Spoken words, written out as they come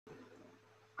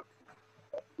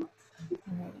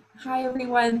Hi,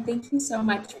 everyone. Thank you so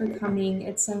much for coming.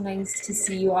 It's so nice to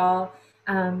see you all.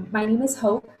 My name is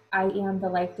Hope. I am the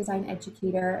life design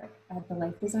educator at the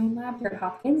Life Design Lab here at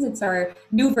Hopkins. It's our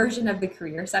new version of the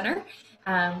Career Center.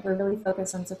 We're really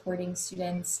focused on supporting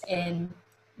students in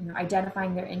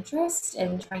identifying their interests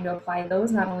and trying to apply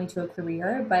those not only to a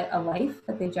career, but a life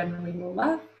that they generally will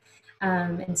love.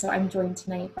 And so I'm joined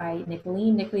tonight by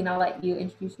Nicolene. Nicolene, I'll let you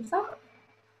introduce yourself.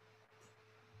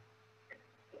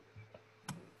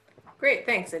 Great,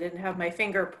 thanks. I didn't have my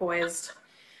finger poised.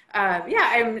 Yeah,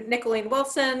 I'm Nicolene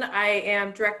Wilson. I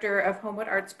am Director of Homewood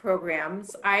Arts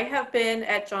Programs. I have been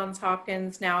at Johns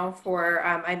Hopkins now for,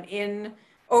 I'm in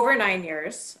over 9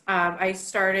 years. I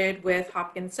started with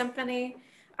Hopkins Symphony,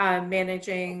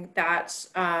 managing that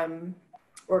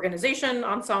organization,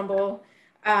 ensemble.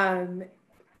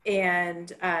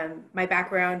 My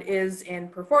background is in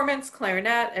performance,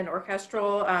 clarinet, and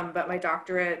orchestral, but my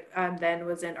doctorate then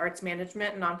was in arts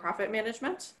management and nonprofit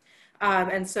management.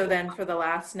 And so then for the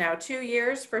last now 2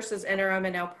 years, first as interim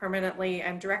and now permanently,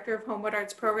 I'm Director of Homewood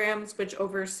Arts Programs, which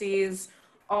oversees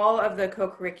all of the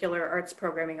co-curricular arts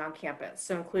programming on campus.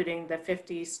 So including the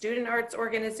 50 student arts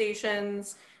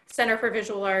organizations, Center for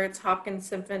Visual Arts, Hopkins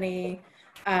Symphony,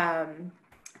 and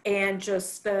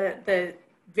just the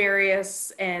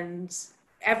various and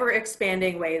ever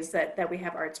expanding ways that we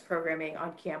have arts programming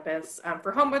on campus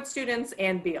for Homewood students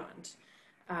and beyond.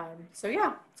 So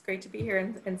yeah, it's great to be here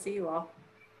and see you all.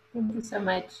 Thank you so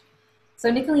much.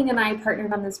 So Nicolene and I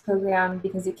partnered on this program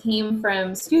because it came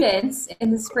from students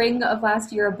in the spring of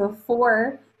last year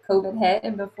before COVID hit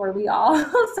and before we all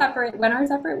went our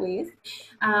separate ways.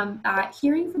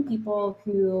 Hearing from people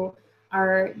who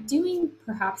are doing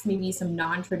perhaps maybe some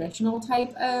non-traditional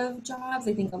type of jobs.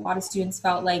 I think a lot of students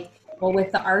felt like, well,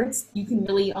 with the arts, you can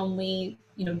really only,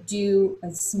 do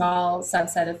a small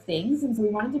subset of things. And so we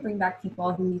wanted to bring back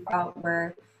people who we felt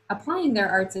were applying their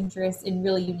arts interests in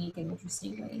really unique and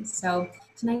interesting ways. So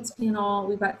tonight's panel,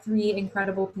 we've got three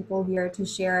incredible people here to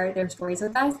share their stories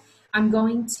with us. I'm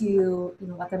going to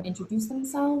let them introduce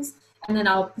themselves, and then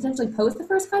I'll potentially pose the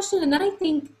first question, and then I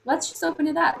think let's just open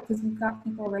it up because we've got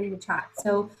people ready to chat.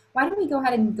 So why don't we go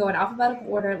ahead and go in alphabetical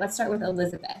order. Let's start with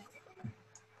Elizabeth.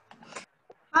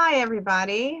 Hi,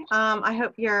 everybody. I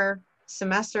hope your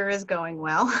semester is going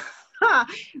well.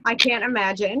 I can't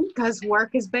imagine because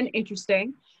work has been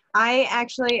interesting. I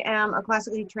actually am a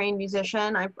classically trained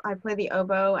musician. I play the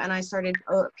oboe, and I started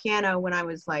piano when I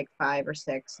was like 5 or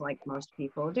 6, like most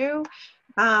people do.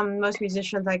 Most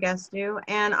musicians, I guess, do.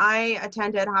 And I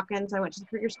attended Hopkins. I went to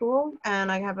career school,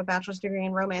 and I have a bachelor's degree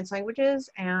in Romance languages,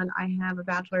 and I have a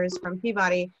bachelor's from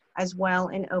Peabody as well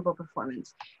in oboe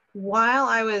performance. While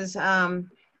I was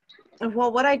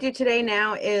well, what I do today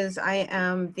now is I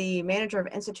am the manager of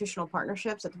institutional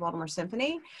partnerships at the Baltimore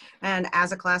Symphony. And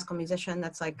as a classical musician,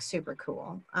 that's like super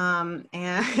cool. And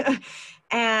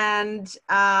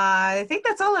I think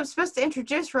that's all I'm supposed to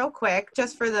introduce real quick,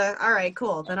 just for all right,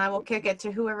 cool. Then I will kick it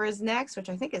to whoever is next, which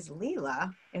I think is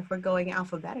Leela, if we're going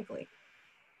alphabetically.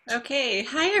 Okay,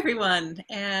 hi everyone,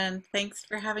 and thanks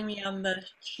for having me on the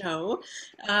show.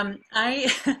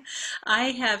 I I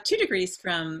have 2 degrees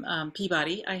from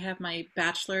Peabody. I have my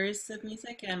bachelor's of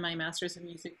music and my master's of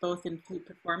music, both in flute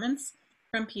performance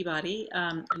from Peabody,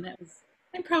 and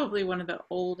I'm probably one of the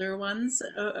older ones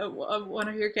of one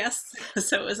of your guests,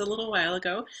 so it was a little while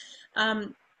ago.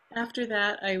 After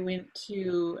that, I went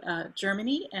to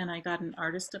Germany and I got an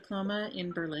artist diploma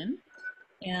in Berlin.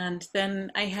 And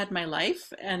then I had my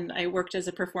life and I worked as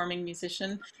a performing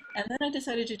musician. And then I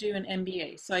decided to do an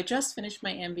MBA. So I just finished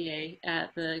my MBA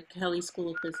at the Kelley School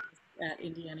of Business at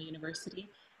Indiana University.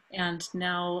 And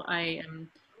now I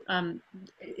am,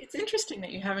 it's interesting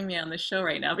that you're having me on the show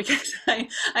right now because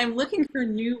I'm looking for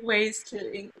new ways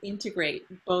to integrate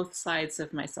both sides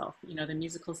of myself, the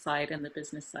musical side and the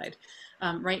business side.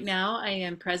 Right now I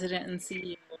am president and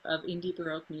CEO of Indie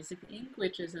Baroque Music Inc.,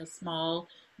 which is a small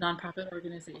nonprofit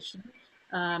organization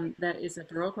that is a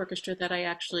Baroque orchestra that I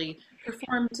actually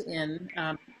performed in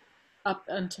up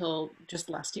until just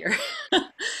last year.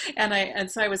 and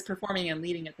so I was performing and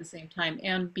leading at the same time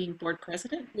and being board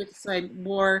president, which I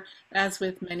wore, as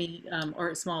with many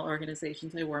or small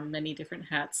organizations, I wore many different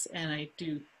hats and I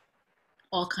do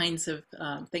all kinds of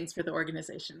things for the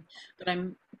organization. But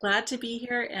I'm glad to be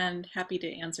here and happy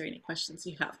to answer any questions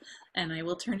you have. And I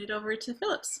will turn it over to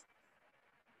Phillips.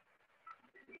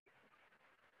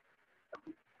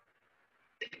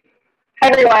 Hi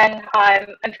everyone,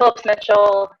 I'm Phillips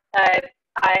Mitchell.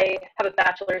 I have a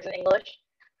bachelor's in English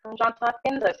from Johns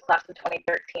Hopkins. I was class of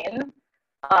 2013.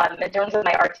 In terms of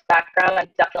my arts background, I'm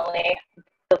definitely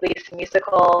the least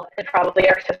musical and probably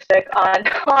artistic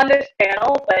on this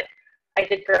panel, but I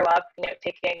did grow up,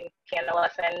 taking piano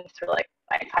lessons for like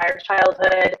my entire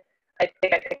childhood. I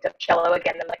think I picked up cello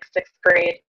again in like 6th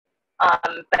grade.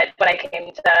 But when I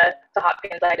came to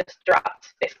Hopkins, I just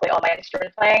dropped basically all my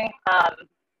instrument playing.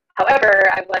 However,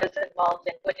 I was involved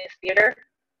in witness theater,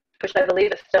 which I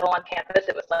believe is still on campus.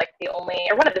 It was like the only,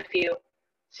 or one of the few,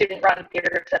 student-run theater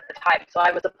groups at the time. So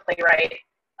I was a playwright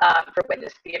for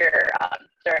witness theater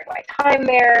during my time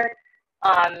there.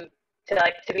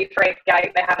 To be frank,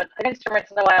 I haven't played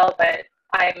instruments in a while, but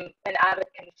I'm an avid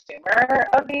consumer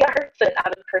of the arts, an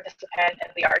avid participant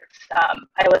in the arts.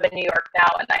 I live in New York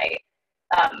now, and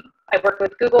I work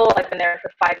with Google. I've been there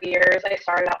for 5 years. I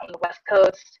started out on the West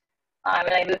Coast,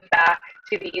 and I moved back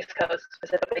to the East Coast,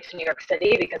 specifically to New York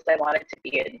City, because I wanted to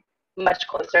be in much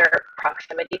closer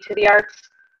proximity to the arts.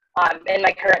 In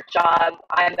my current job,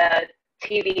 I'm a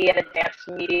TV and advanced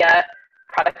media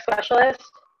product specialist.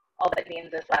 All that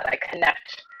means is that I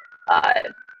connect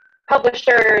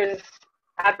publishers,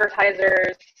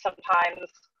 advertisers, sometimes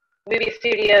movie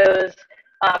studios,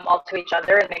 all to each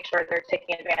other and make sure they're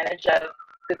taking advantage of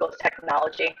Google's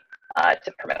technology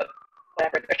to promote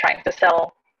whatever they're trying to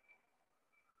sell.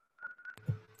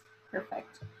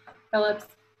 Perfect. Phillips,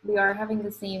 we are having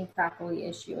the same crackly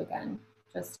issue again,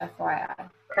 just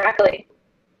FYI. Crackly.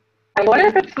 I wonder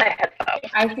if it's my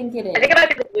headphones. I think it is. I think it might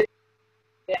be the Bluetooth.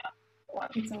 Yeah.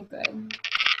 It's all good.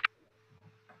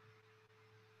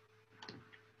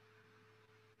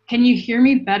 Can you hear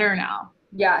me better now?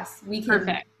 Yes, we can.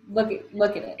 Perfect. Look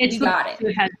at it. It's we got it.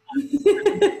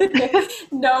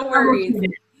 No worries.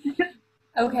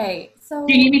 Okay, so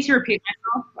do you need me to repeat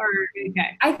myself, or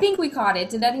okay? I think we caught it.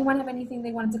 Did anyone have anything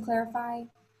they wanted to clarify?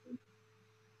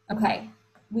 Okay,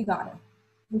 we got it.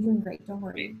 We're doing great. Don't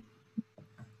worry.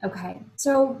 Okay,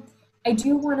 so I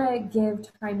do want to give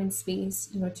time and space,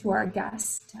 to our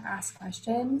guests to ask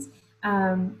questions.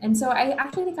 And so I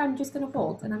actually think I'm just going to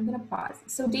hold and I'm going to pause.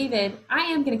 So David, I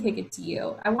am going to kick it to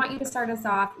you. I want you to start us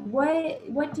off.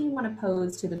 What do you want to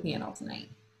pose to the panel tonight?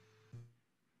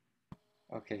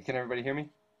 Okay, can everybody hear me?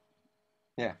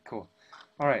 Yeah, cool.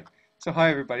 All right. So hi,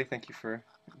 everybody. Thank you for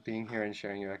being here and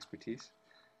sharing your expertise.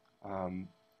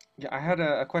 Yeah, I had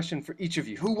a question for each of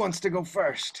you. Who wants to go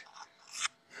first?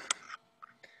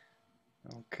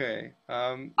 Okay.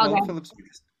 Well, Phillips,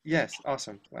 yes,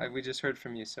 awesome. We just heard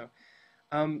from you. So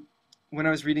when I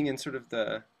was reading in sort of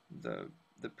the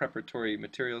preparatory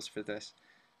materials for this,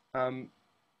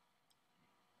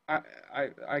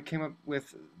 I came up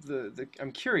with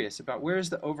I'm curious about where's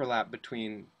the overlap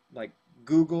between like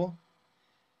Google,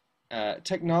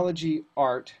 technology,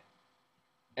 art,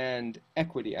 and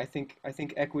equity. I think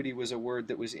equity was a word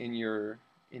that was in your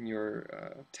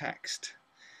text,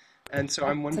 and so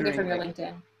I'm wondering. Take it from your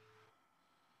LinkedIn.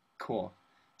 Cool.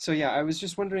 So yeah, I was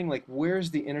just wondering like where's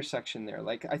the intersection there?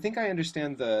 Like I think I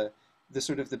understand the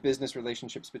sort of the business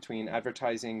relationships between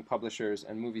advertising, publishers,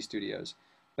 and movie studios.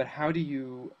 But how do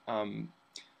you,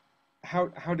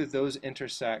 how do those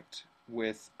intersect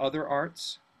with other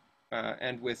arts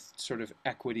and with sort of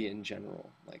equity in general?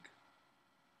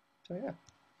 So yeah.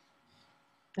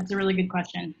 That's a really good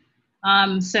question.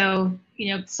 So,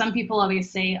 some people always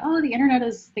say, oh, the internet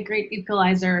is the great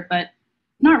equalizer, but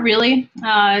not really.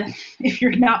 If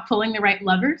you're not pulling the right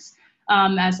levers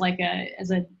as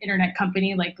an internet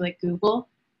company like Google.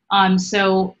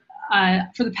 So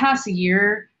for the past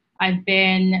year, I've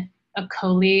been a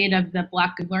co-lead of the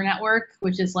Black Googler Network,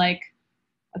 which is like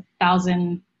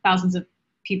thousands of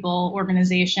people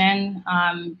organization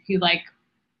who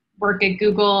work at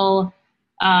Google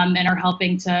and are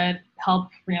helping to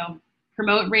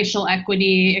promote racial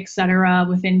equity, et cetera,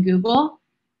 within Google.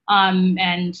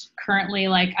 And currently,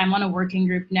 I'm on a working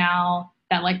group now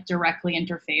that directly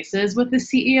interfaces with the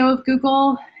CEO of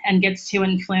Google and gets to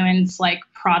influence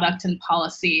product and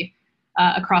policy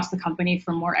across the company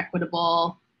for more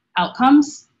equitable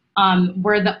outcomes.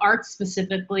 Where the art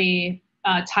specifically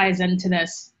ties into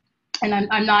this, and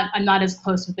I'm not as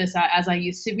close with this as I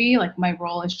used to be. My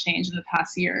role has changed in the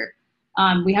past year.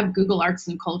 We have Google Arts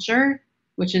and Culture,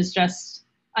 which is just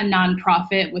a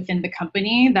nonprofit within the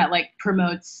company that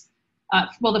promotes.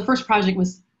 Well, the first project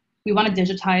was we want to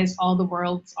digitize all the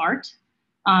world's art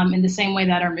in the same way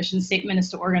that our mission statement is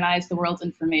to organize the world's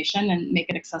information and make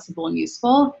it accessible and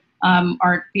useful.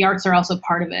 The arts are also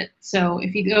part of it. So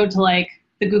if you go to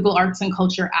the Google Arts and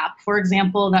Culture app, for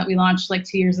example, that we launched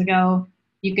 2 years ago,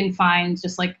 you can find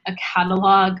just a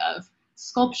catalog of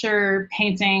sculpture,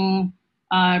 painting,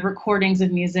 recordings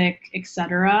of music,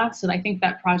 etc. So I think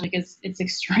that project it's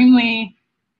extremely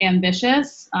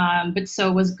ambitious, but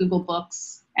so was Google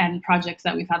Books and projects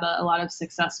that we've had a lot of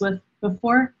success with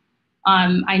before.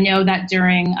 I know that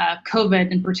during COVID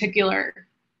in particular,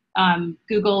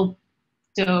 Google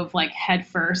dove like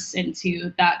headfirst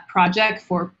into that project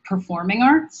for performing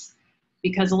arts,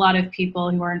 because a lot of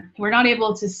people who are not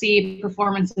able to see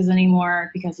performances anymore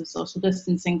because of social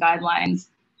distancing guidelines,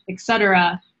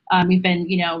 etc. We've been,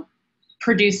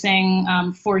 producing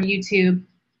for YouTube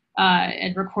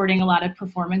and recording a lot of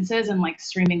performances and like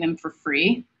streaming them for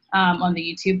free on the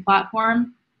YouTube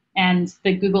platform. And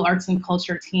the Google Arts and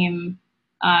Culture team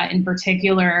in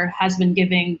particular has been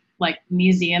giving like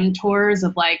museum tours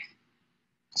of like,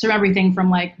 so everything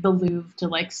from like the Louvre to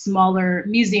like smaller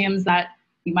museums that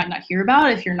you might not hear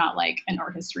about if you're not like an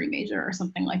art history major or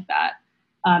something like that.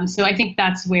 So I think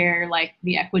that's where like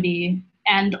the equity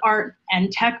and art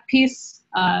and tech piece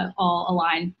all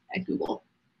align at Google.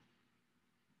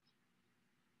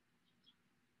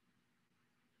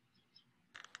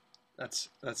 That's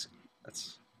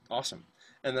awesome.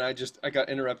 And then I got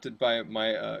interrupted by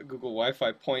my Google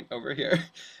Wi-Fi point over here.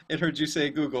 It heard you say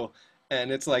Google,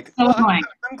 and it's like, So oh, annoying.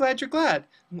 I'm glad you're glad.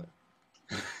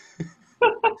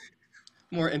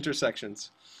 More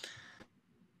intersections.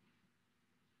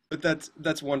 But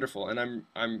that's wonderful, and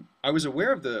I was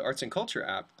aware of the arts and culture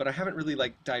app, but I haven't really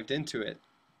like dived into it.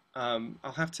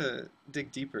 I'll have to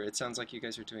dig deeper. It sounds like you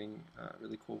guys are doing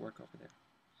really cool work over there.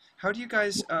 How do you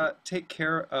guys take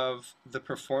care of the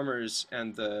performers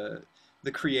and the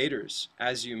creators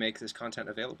as you make this content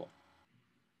available?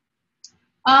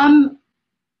 I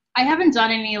haven't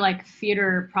done any like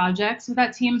theater projects with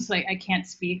that team, so I can't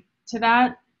speak to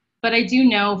that. But I do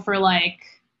know for like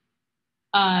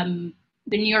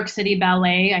the New York City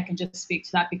Ballet, I can just speak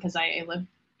to that because I live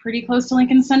pretty close to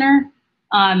Lincoln Center.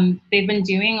 They've been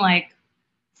doing like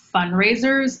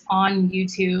fundraisers on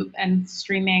YouTube and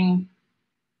streaming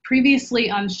previously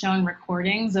unshown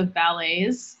recordings of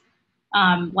ballets.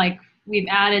 Like we've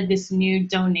added this new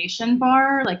donation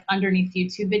bar like underneath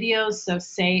YouTube videos. So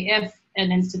say if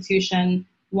an institution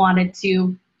wanted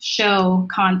to show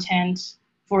content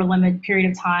for a limited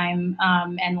period of time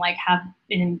and like have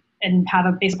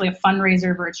basically a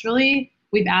fundraiser virtually,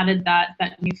 we've added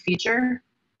that new feature.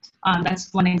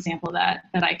 That's one example that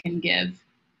I can give.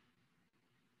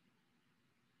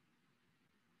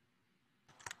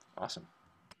 Awesome.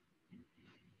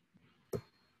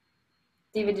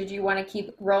 David, did you want to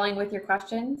keep rolling with your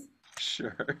questions?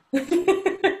 Sure.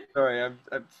 Sorry,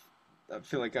 I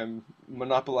feel like I'm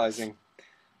monopolizing.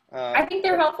 I think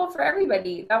they're helpful for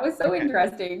everybody. That was so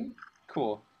interesting.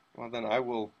 Cool. Well, then I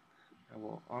will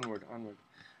onward.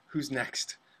 Who's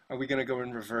next? Are we going to go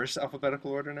in reverse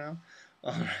alphabetical order now?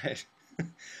 All right.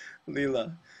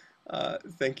 Leela,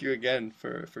 thank you again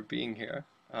for being here.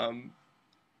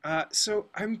 So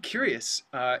I'm curious,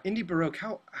 Indie Baroque,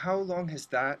 how long has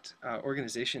that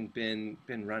organization been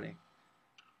running?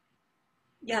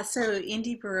 Yeah, so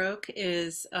Indie Baroque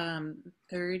is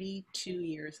 32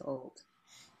 years old.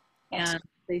 Awesome. And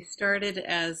they started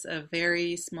as a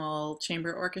very small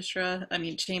chamber orchestra,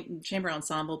 chamber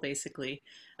ensemble, basically,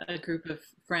 a group of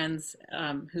friends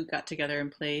who got together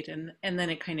and played, and then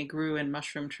it kind of grew and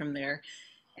mushroomed from there.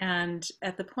 And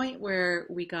at the point where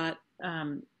we got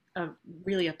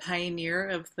really a pioneer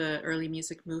of the early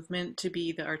music movement to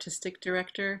be the artistic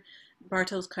director,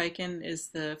 Bartosz Kajkin is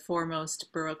the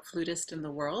foremost Baroque flutist in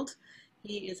the world.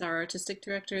 He is our artistic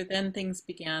director. Then things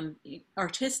began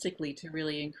artistically to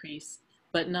really increase,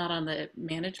 but not on the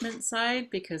management side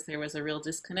because there was a real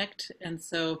disconnect. And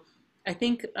so I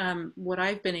think what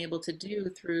I've been able to do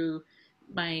through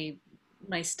my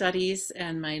studies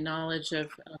and my knowledge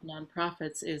of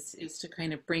nonprofits is to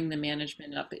kind of bring the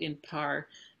management up in par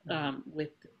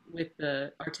with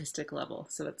the artistic level.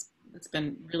 So it's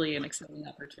been really an exciting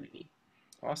opportunity.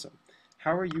 Awesome.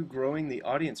 How are you growing the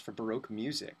audience for Baroque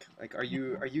music? Like, are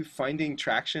you finding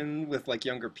traction with like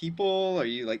younger people? Are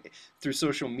you like through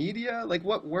social media? Like,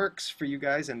 what works for you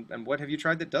guys, and what have you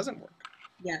tried that doesn't work?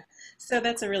 Yeah, so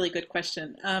that's a really good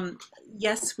question.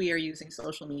 Yes, we are using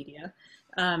social media.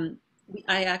 I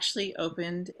actually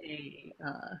opened a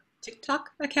TikTok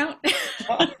account,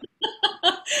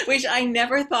 which I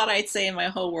never thought I'd say in my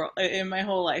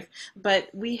whole life. But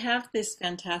we have this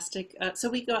fantastic. So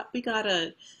we got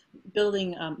a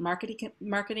building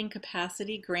marketing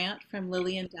capacity grant from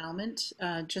Lilly Endowment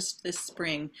just this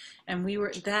spring, and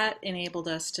that enabled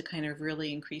us to kind of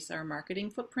really increase our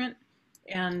marketing footprint.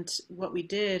 And what we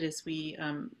did is we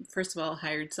first of all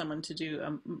hired someone to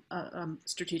do a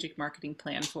strategic marketing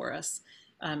plan for us,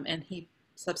 and he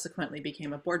subsequently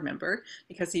became a board member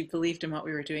because he believed in what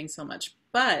we were doing so much.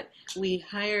 But we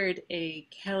hired a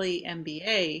Kelly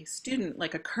MBA student,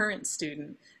 like a current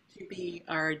student, to be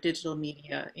our digital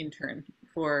media intern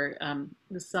for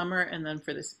the summer and then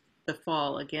for the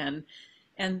fall again.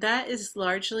 And that is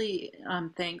largely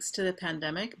thanks to the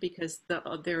pandemic, because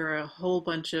there are a whole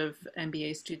bunch of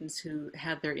MBA students who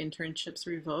had their internships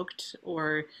revoked,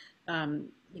 or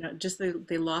just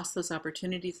they lost those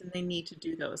opportunities and they need to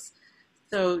do those.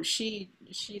 So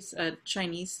she's a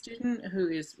Chinese student who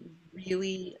is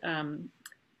really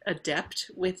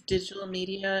adept with digital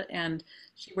media, and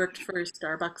she worked for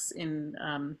Starbucks in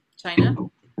China,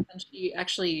 and she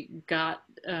actually got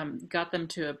them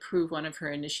to approve one of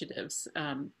her initiatives,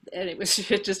 and it was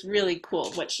just really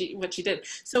cool what she did.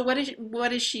 So what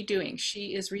is she doing?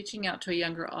 She is reaching out to a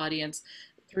younger audience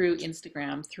through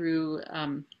Instagram, through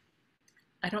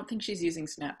I don't think she's using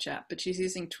Snapchat, but she's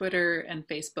using Twitter and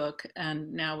Facebook.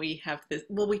 And now we have this.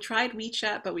 Well, we tried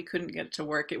WeChat, but we couldn't get it to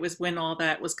work. It was when all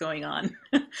that was going on.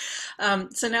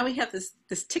 So now we have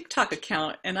this TikTok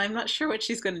account, and I'm not sure what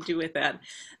she's going to do with that.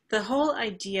 The whole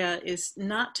idea is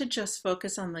not to just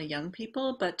focus on the young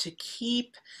people, but to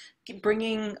keep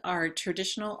bringing our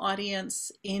traditional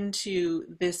audience into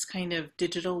this kind of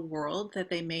digital world that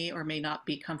they may or may not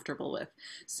be comfortable with.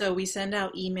 So we send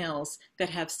out emails that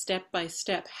have step by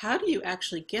step. How do you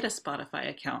actually get a Spotify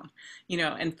account,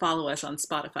 and follow us on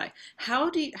Spotify? How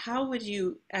would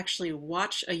you actually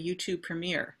watch a YouTube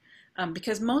premiere?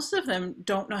 Because most of them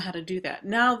don't know how to do that.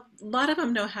 Now, a lot of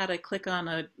them know how to click on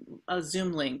a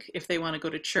Zoom link if they want to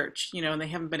go to church, and they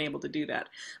haven't been able to do that.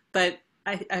 But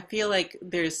I feel like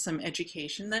there's some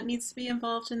education that needs to be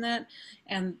involved in that.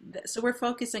 And so we're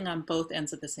focusing on both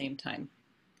ends at the same time,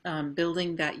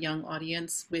 building that young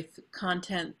audience with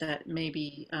content that may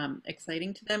be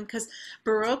exciting to them. Because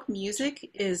Baroque music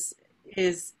is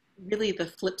really the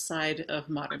flip side of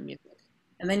modern music.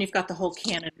 And then you've got the whole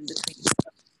canon in between,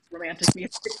 romantic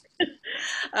music.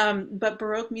 But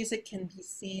Baroque music can be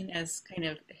seen as kind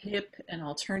of hip and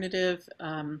alternative.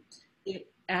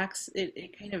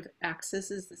 It kind of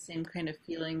accesses the same kind of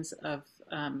feelings of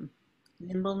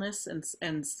nimbleness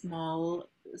and small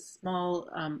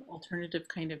alternative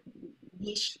kind of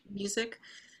niche music.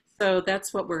 So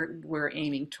that's what we're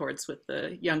aiming towards with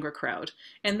the younger crowd,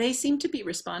 and they seem to be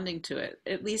responding to it.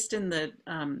 At least in the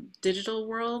digital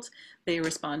world, they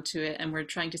respond to it, and we're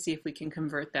trying to see if we can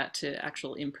convert that to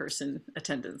actual in-person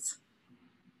attendance.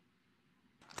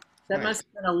 That Right. must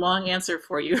have been a long answer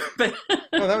for you, but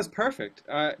No, that was perfect.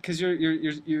 Because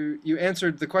you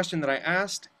answered the question that I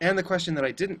asked and the question that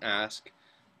I didn't ask,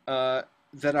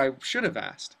 that I should have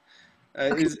asked.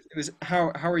 It was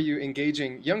how are you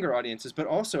engaging younger audiences, but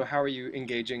also how are you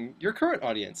engaging your current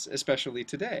audience, especially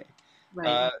today?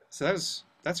 right. So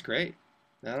that's great.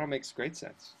 That all makes great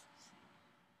sense.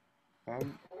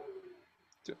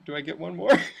 Do I get one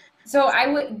more? So I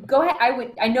would go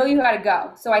ahead. I know you got to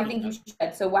go, so I think you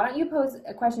should. So why don't you pose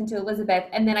a question to Elizabeth,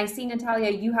 and then I see Natalia,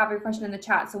 you have your question in the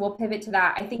chat, so we'll pivot to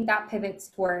that. I think that pivots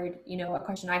toward a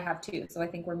question I have too. So I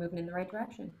think we're moving in the right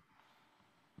direction.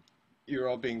 You're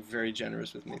all being very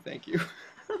generous with me. Thank you.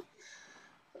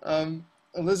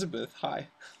 Elizabeth, hi.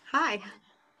 Hi.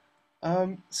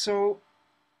 So,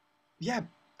 yeah,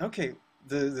 okay,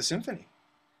 the symphony.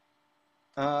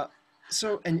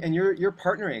 So, and you're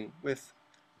partnering with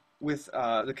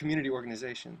the community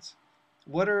organizations.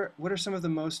 What are some of the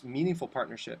most meaningful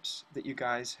partnerships that you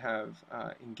guys have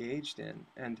engaged in,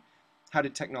 and how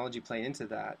did technology play into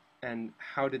that, and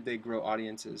how did they grow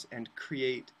audiences and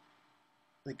create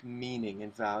like meaning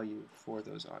and value for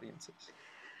those audiences?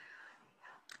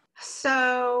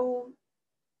 So,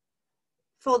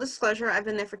 full disclosure, I've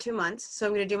been there for 2 months, so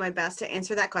I'm going to do my best to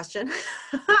answer that question.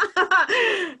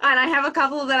 And I have a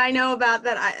couple that I know about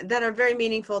that are very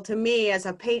meaningful to me as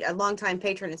a longtime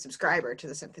patron and subscriber to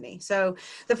the symphony. So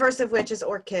the first of which is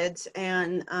OrCids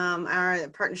and our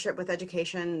partnership with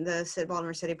education, the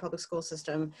Baltimore City Public School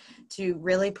System, to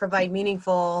really provide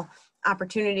meaningful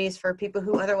opportunities for people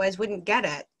who otherwise wouldn't get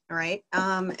it. Right.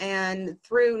 And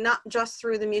through not just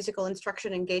through the musical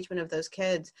instruction engagement of those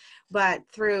kids, but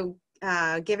through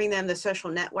giving them the social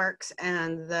networks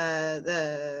and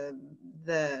the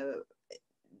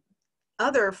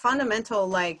other fundamental,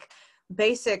 like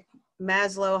basic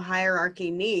Maslow hierarchy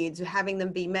needs, having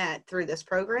them be met through this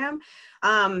program.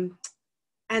 And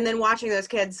then watching those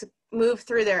kids move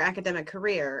through their academic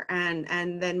career and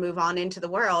then move on into the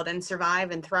world and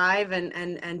survive and thrive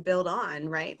and build on,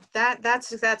 right?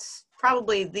 That's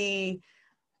probably the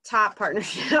top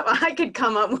partnership I could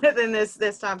come up with in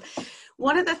this time.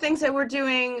 One of the things that we're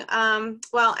doing,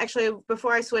 well, actually,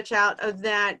 before I switch out of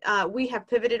that, we have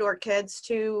pivoted OrCids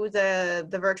to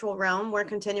the virtual realm. We're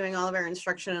continuing all of our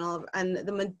instruction and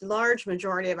the large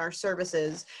majority of our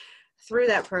services through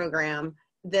that program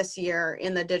this year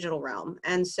in the digital realm.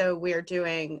 And so we're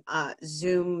doing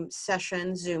Zoom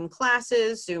sessions, Zoom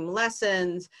classes, Zoom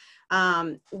lessons,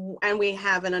 And we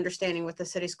have an understanding with the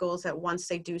city schools that once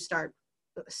they do start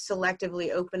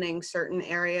selectively opening certain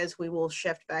areas, we will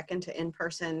shift back into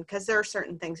in-person, because there are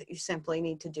certain things that you simply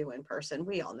need to do in person.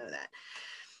 We all know that.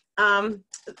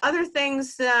 Other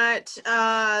things that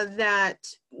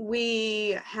that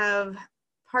we have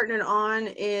partnered on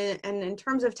and in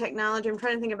terms of technology, I'm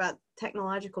trying to think about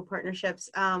technological partnerships.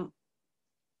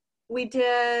 We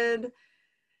did,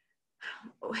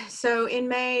 so in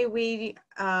May, we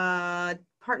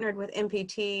partnered with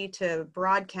MPT to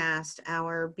broadcast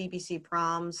our BBC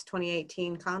Proms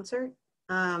 2018 concert.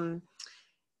 And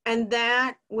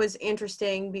that was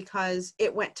interesting because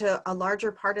it went to a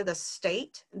larger part of the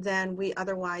state than we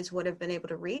otherwise would have been able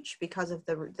to reach because of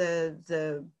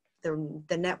the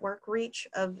network reach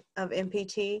of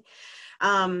MPT.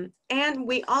 And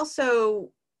we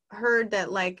also heard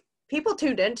that like people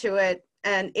tuned into it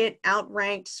and it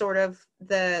outranked sort of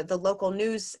the local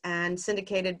news and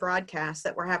syndicated broadcasts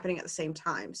that were happening at the same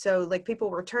time. So like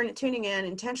people were tuning in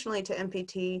intentionally to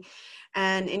MPT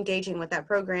and engaging with that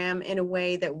program in a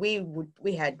way that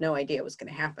we had no idea was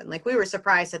going to happen. Like we were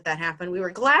surprised that happened. We were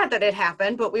glad that it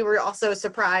happened, but we were also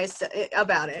surprised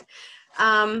about it.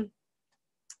 And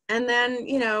then,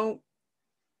 you know,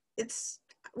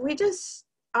 we just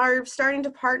are starting to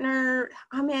partner.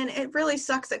 I mean, it really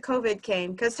sucks that COVID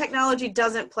came because technology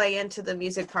doesn't play into the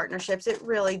music partnerships. It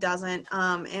really doesn't.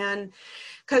 And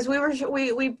because we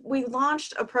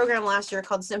launched a program last year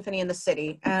called Symphony in the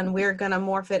City, and we're going to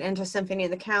morph it into Symphony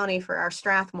in the County for our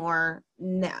Strathmore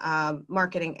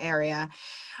marketing area.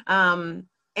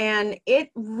 And it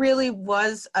really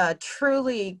was a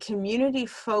truly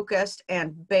community-focused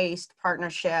and based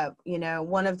partnership. You know,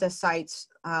 one of the sites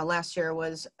last year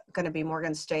was going to be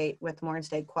Morgan State, with Morgan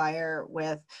State Choir,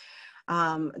 with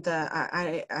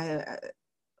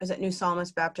is it New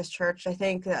Psalmist Baptist Church? I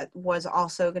think that was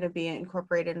also going to be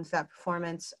incorporated into that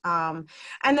performance. And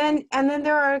then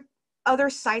there are other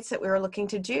sites that we were looking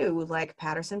to do, like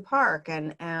Patterson Park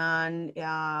and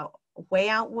way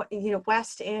out, you know,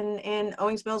 west in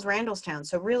Owings Mills, Randallstown.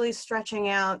 So really stretching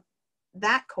out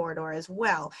that corridor as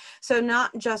well. So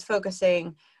not just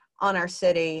focusing on our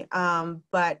city,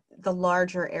 but the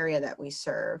larger area that we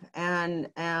serve.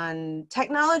 And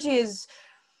technology is,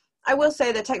 I will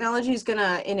say that technology is going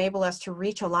to enable us to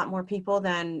reach a lot more people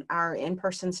than our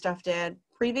in-person stuff did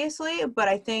previously, but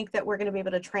I think that we're going to be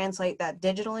able to translate that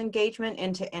digital engagement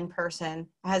into in-person,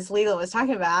 as Leela was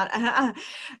talking about,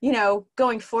 you know,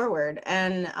 going forward.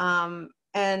 And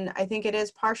I think it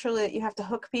is partially that you have to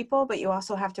hook people, but you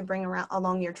also have to bring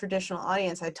along your traditional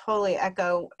audience. I totally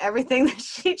echo everything that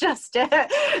she just did.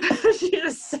 She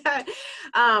just said,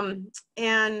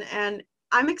 and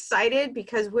I'm excited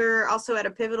because we're also at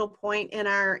a pivotal point in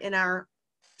our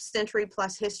century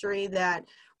plus history that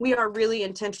we are really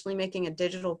intentionally making a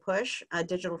digital push, a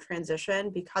digital transition,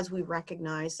 because we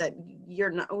recognize that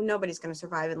nobody's going to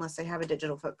survive unless they have a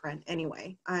digital footprint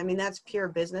anyway. I mean, that's pure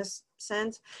business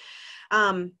sense.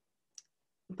 But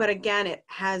again, it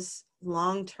has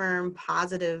long-term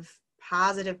positive,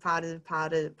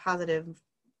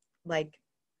 like,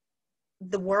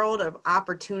 the world of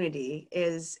opportunity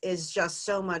is just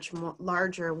so much more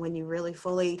larger when you really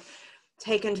fully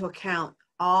take into account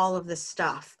all of the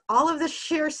stuff, all of the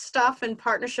sheer stuff and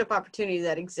partnership opportunity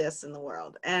that exists in the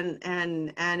world. And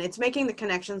it's making the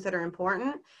connections that are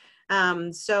important.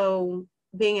 So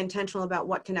being intentional about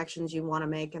what connections you want to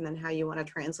make and then how you want to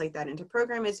translate that into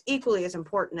program is equally as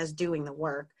important as doing the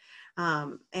work.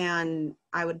 And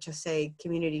I would just say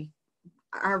community,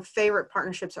 our favorite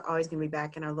partnerships are always going to be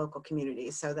back in our local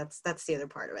communities. So that's the other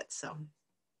part of it. So.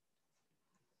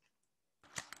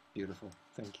 Beautiful.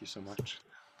 Thank you so much.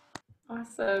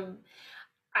 Awesome.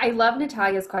 I love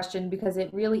Natalia's question because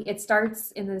it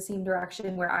starts in the same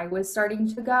direction where I was starting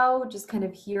to go, just kind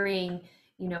of hearing,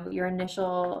 you know, your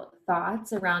initial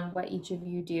thoughts around what each of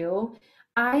you do.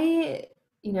 I'm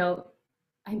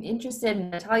interested,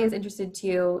 and Natalia's interested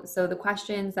too. So the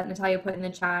questions that Natalia put in the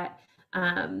chat,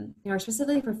 are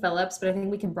specifically for Phillips, but I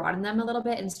think we can broaden them a little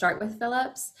bit and start with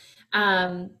Phillips.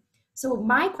 So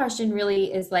my question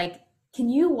really is like, can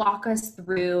you walk us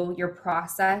through your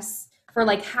process for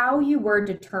like how you were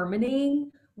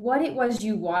determining what it was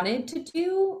you wanted to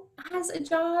do as a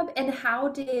job, and how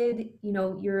did, you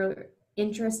know, your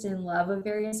interest and love of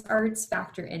various arts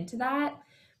factor into that?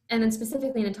 And then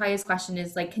specifically Natalia's question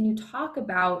is like, can you talk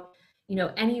about, you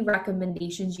know, any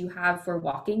recommendations you have for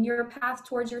walking your path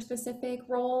towards your specific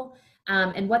role,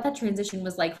 and what that transition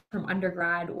was like from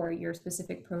undergrad or your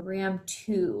specific program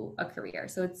to a career?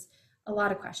 So it's a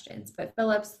lot of questions, but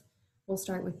Phillips, we'll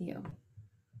start with you.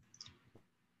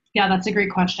 Yeah, that's a great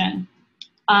question.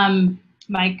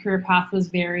 my career path was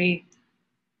very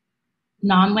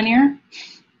non-linear.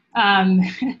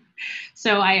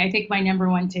 So I think my number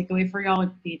one takeaway for y'all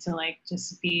would be to like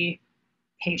just be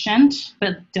patient,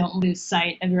 but don't lose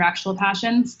sight of your actual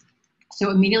passions. So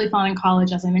immediately following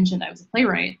college, as I mentioned, I was a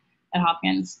playwright at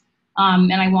Hopkins,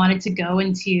 and I wanted to go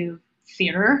into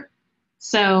theater.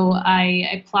 So I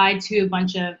applied to a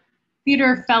bunch of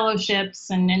theater fellowships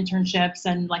and internships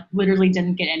and like literally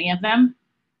didn't get any of them.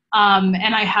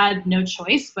 And I had no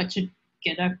choice but to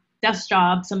get a desk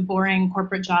job, some boring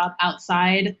corporate job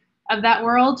outside of that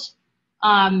world.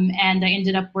 And I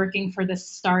ended up working for this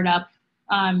startup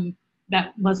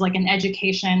that was like an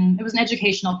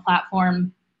educational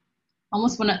platform.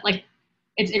 Almost when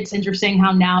it's interesting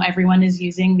how now everyone is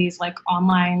using these like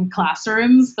online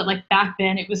classrooms, but like back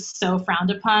then it was so frowned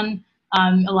upon.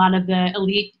 A lot of the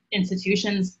elite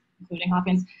institutions, including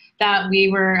Hopkins, that we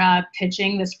were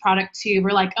pitching this product to,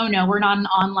 we're like, oh no, we're not an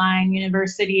online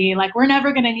university. Like we're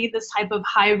never gonna need this type of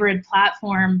hybrid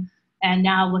platform. And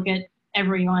now look at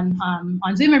everyone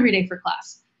on Zoom every day for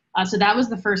class. So that was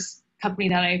the first company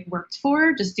that I worked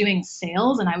for, just doing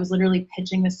sales. And I was literally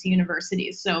pitching this to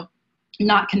universities. So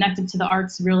not connected to the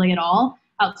arts really at all.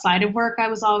 Outside of work, I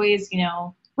was always,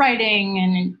 writing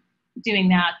and doing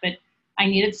that, but I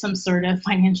needed some sort of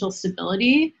financial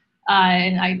stability.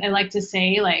 And I like to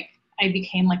say, like, I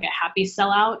became like a happy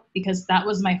sellout because that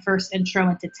was my first intro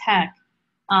into tech.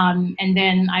 And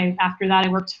then after that, I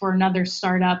worked for another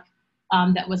startup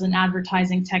that was an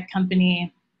advertising tech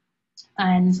company.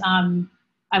 And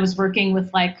I was working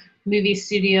with like movie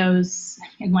studios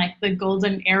in like the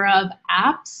golden era of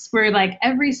apps where like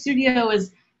every studio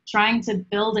was trying to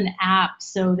build an app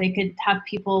so they could have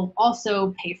people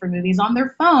also pay for movies on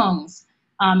their phones.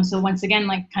 So once again,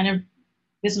 like kind of,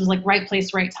 this was like right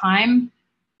place, right time.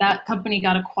 That company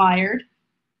got acquired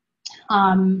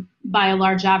by a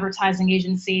large advertising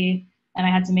agency. And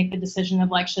I had to make the decision of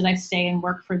like, should I stay and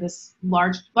work for this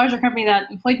larger company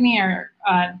that employed me or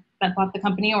that bought the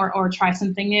company or try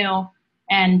something new?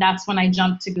 And that's when I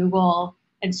jumped to Google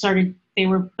and they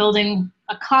were building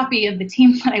a copy of the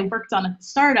team that I worked on at the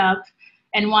startup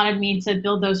and wanted me to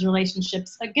build those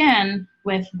relationships again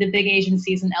with the big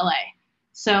agencies in LA.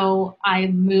 So I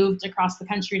moved across the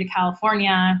country to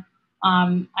California.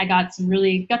 I got to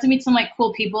meet some like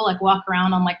cool people, like walk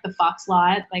around on like the Fox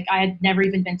lot. Like I had never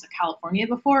even been to California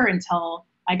before until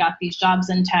I got these jobs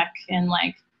in tech, and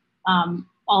like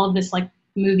all of this like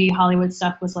movie Hollywood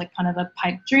stuff was like kind of a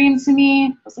pipe dream to me. I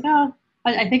was like, oh,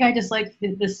 I think I just like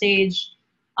the stage.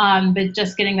 But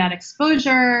just getting that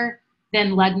exposure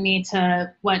then led me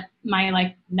to what my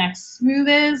like next move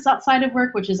is outside of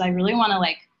work, which is I really want to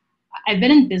like, I've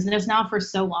been in business now for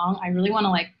so long. I really want to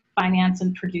like finance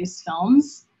and produce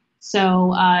films.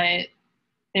 So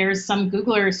there's some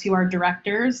Googlers who are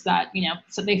directors that,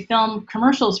 so they film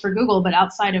commercials for Google, but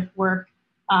outside of work,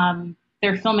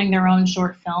 they're filming their own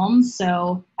short films.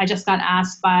 So I just got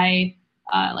asked by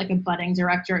like a budding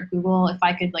director at Google if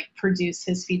I could like produce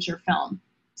his feature film.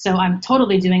 So I'm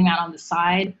totally doing that on the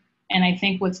side. And I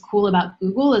think what's cool about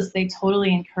Google is they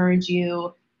totally encourage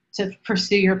you to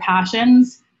pursue your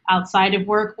passions outside of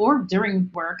work or during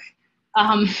work,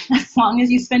 as long as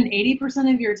you spend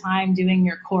 80% of your time doing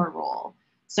your core role.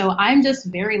 So I'm just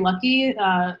very lucky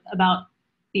about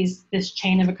this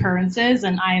chain of occurrences.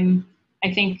 And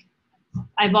I think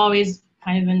I've always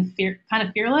kind of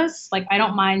been fearless. Like I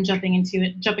don't mind jumping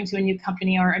to a new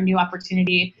company or a new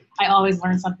opportunity. I always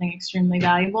learn something extremely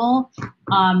valuable.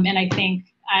 And I think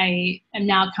I am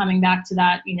now coming back to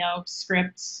that,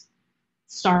 script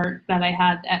start that I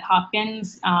had at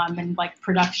Hopkins, and like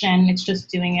production. It's just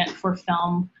doing it for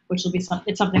film, which will be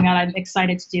it's something that I'm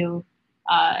excited to do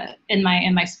in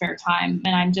my spare time.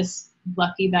 And I'm just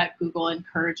lucky that Google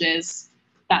encourages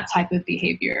that type of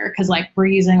behavior, because like we're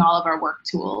using all of our work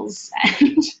tools,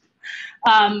 and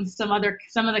some of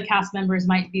the cast members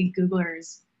might be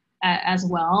Googlers as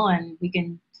well, and we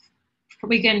can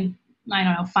I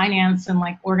don't know, finance and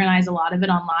like organize a lot of it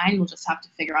online. We'll just have to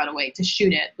figure out a way to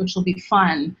shoot it, which will be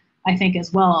fun, I think,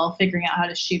 as well, figuring out how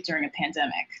to shoot during a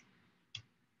pandemic.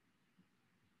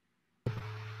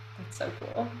 That's so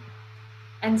cool.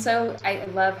 And so I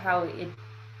love how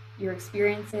your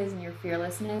experiences and your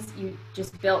fearlessness, you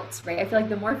just built, right? I feel like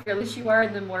the more fearless you are,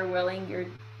 the more willing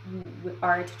you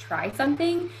are to try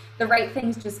something, the right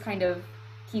things just kind of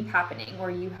keep happening,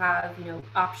 or you have,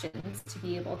 options to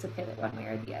be able to pivot one way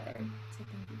or the other. So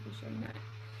thank you for sharing that.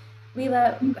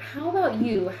 Leela, how about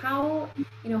you? How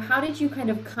did you kind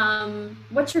of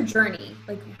what's your journey?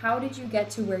 Like, how did you get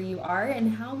to where you are,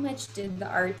 and how much did the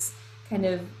arts kind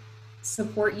of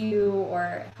support you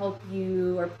or help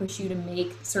you or push you to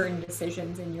make certain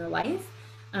decisions in your life?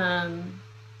 Yeah.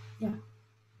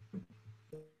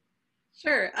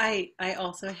 Sure. I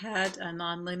also had a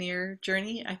nonlinear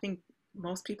journey. I think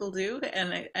most people do,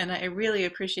 and I really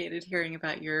appreciated hearing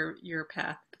about your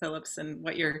path, Phillips, and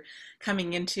what you're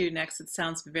coming into next. It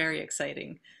sounds very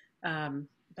exciting. The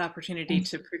opportunity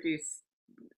to produce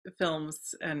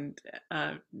films and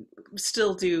uh,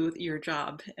 still do your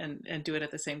job and do it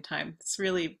at the same time. It's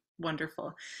really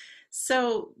wonderful.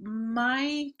 So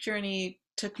my journey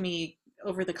took me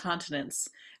over the continents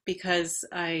because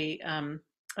I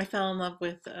fell in love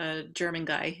with a German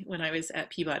guy when I was at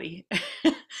Peabody.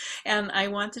 And I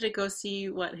wanted to go see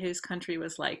what his country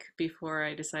was like before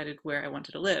I decided where I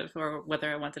wanted to live or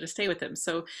whether I wanted to stay with him.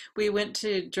 So we went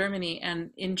to Germany, and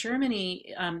in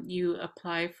Germany, you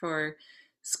apply for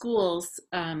schools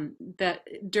that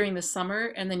during the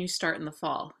summer, and then you start in the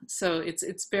fall. So it's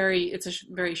a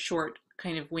very short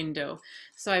kind of window.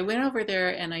 So I went over there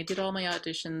and I did all my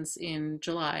auditions in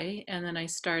July, and then I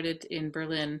started in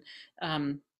Berlin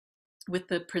with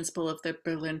the principal of the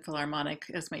Berlin Philharmonic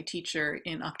as my teacher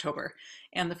in October.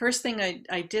 And the first thing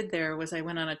I did there was I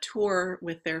went on a tour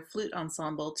with their flute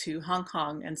ensemble to Hong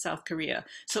Kong and South Korea.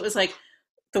 So it was like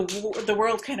the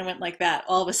world kind of went like that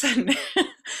all of a sudden.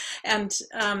 And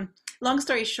long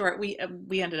story short, we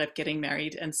ended up getting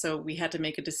married, and so we had to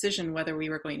make a decision whether we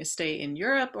were going to stay in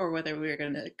Europe or whether we were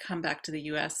going to come back to the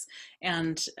U.S.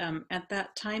 And at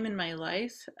that time in my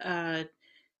life,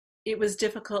 it was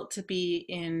difficult to be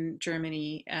in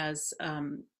Germany as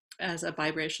a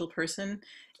biracial person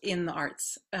in the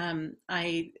arts.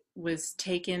 I was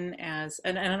taken as,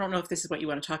 and I don't know if this is what you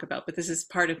want to talk about, but this is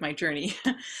part of my journey.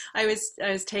 I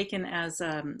was taken as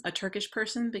a Turkish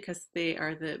person because they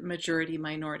are the majority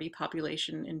minority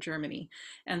population in Germany,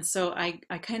 and so I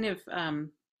kind of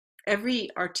every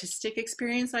artistic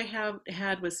experience I have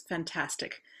had was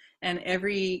fantastic, and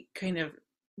every kind of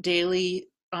daily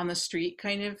on the street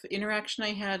kind of interaction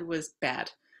I had was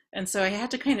bad. And so I had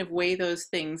to kind of weigh those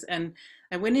things. And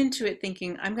I went into it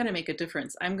thinking, I'm going to make a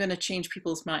difference. I'm going to change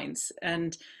people's minds.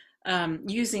 And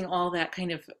using all that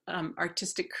kind of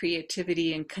artistic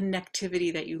creativity and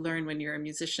connectivity that you learn when you're a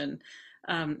musician,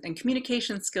 and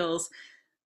communication skills.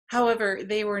 However,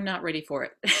 they were not ready for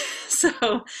it. So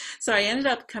I ended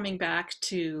up coming back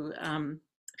to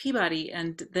Peabody,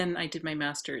 and then I did my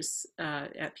master's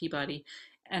at Peabody.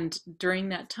 And during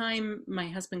that time, my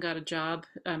husband got a job.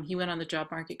 He went on the job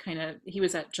market he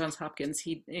was at Johns Hopkins,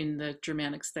 in the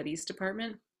Germanic Studies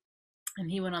department.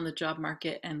 And he went on the job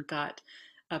market and got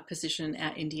a position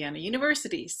at Indiana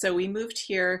University. So we moved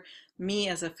here, me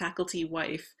as a faculty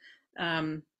wife,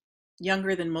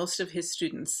 younger than most of his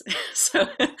students. So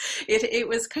it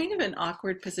was kind of an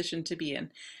awkward position to be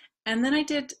in. And then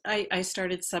I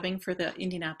started subbing for the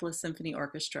Indianapolis Symphony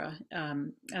Orchestra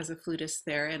as a flutist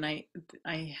there. And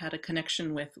I had a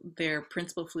connection with their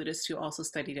principal flutist who also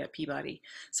studied at Peabody.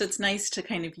 So it's nice to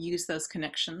kind of use those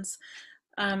connections.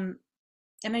 And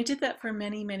I did that for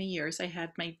many, many years. I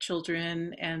had my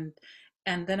children, and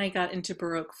then I got into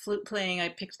Baroque flute playing. I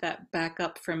picked that back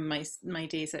up from my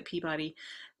days at Peabody.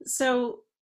 So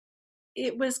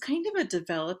it was kind of a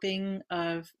developing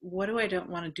of, what do I don't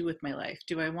want to do with my life?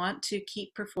 Do I want to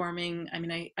keep performing? I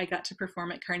mean, I got to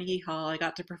perform at Carnegie Hall. I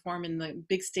got to perform in the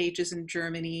big stages in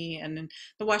Germany and in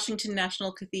the Washington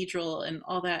National Cathedral and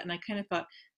all that. And I kind of thought,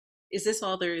 is this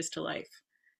all there is to life?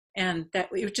 And that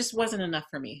it just wasn't enough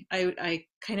for me. I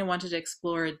kind of wanted to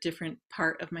explore a different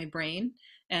part of my brain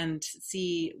and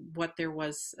see what there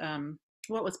was,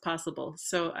 what was possible.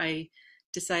 So I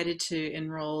decided to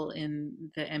enroll in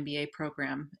the MBA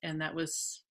program, and that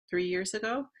was 3 years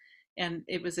ago. And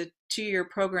it was a 2-year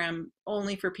program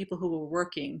only for people who were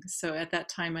working. So at that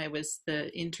time, I was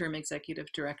the interim executive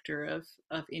director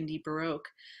of Indie Baroque.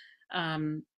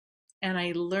 And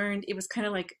I learned, it was kind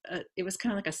of like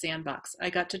a sandbox. I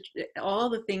got to, all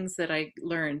the things that I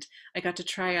learned, I got to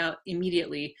try out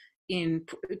immediately in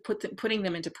putting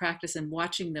them into practice and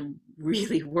watching them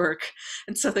really work.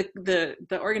 And so the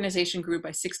organization grew by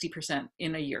 60%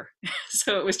 in a year.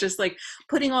 So it was just like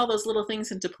putting all those little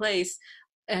things into place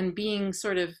and being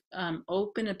sort of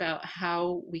open about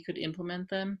how we could implement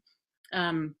them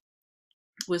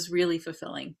was really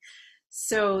fulfilling.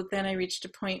 So then I reached a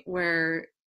point where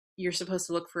you're supposed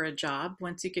to look for a job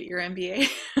once you get your MBA,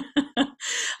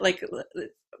 like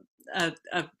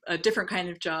a different kind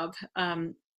of job.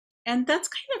 And that's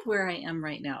kind of where I am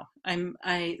right now. I'm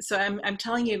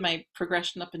telling you my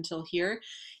progression up until here.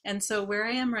 And so where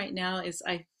I am right now is,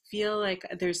 I feel like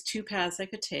there's 2 paths I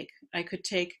could take. I could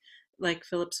take, like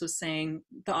Phillips was saying,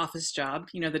 the office job,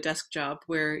 the desk job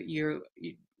where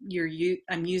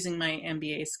I'm using my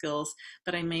MBA skills,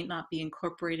 but I may not be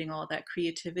incorporating all that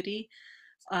creativity.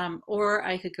 Or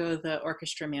I could go the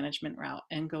orchestra management route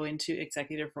and go into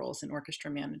executive roles in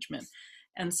orchestra management.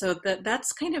 And so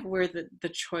that's kind of where the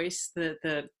choice,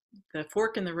 the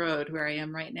fork in the road where I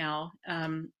am right now.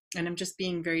 And I'm just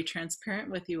being very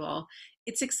transparent with you all.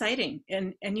 It's exciting,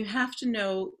 and you have to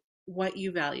know what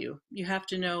you value. You have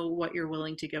to know what you're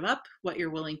willing to give up, what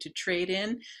you're willing to trade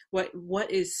in, what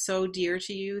is so dear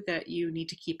to you that you need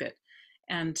to keep it.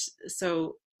 And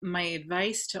so my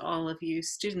advice to all of you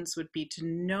students would be to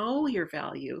know your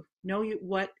value, know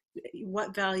what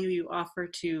value you offer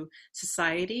to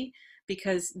society,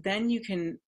 because then you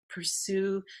can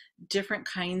pursue different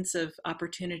kinds of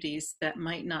opportunities that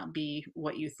might not be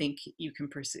what you think you can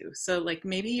pursue. So like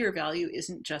maybe your value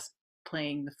isn't just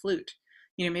playing the flute.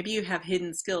 You know, maybe you have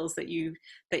hidden skills that you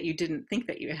didn't think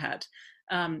that you had,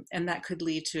 and that could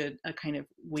lead to a kind of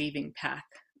waving path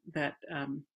that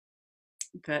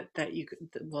that you could,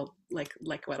 well, like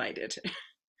what I did.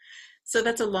 So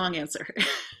that's a long answer.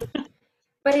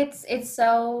 But it's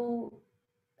so,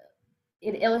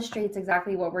 it illustrates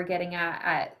exactly what we're getting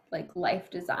at like life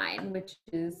design, which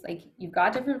is like you've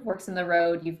got different forks in the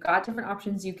road, you've got different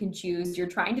options you can choose, you're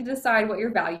trying to decide what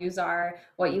your values are,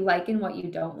 what you like and what you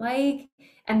don't like,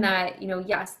 and that, you know,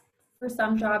 yes, for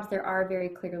some jobs there are very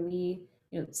clearly,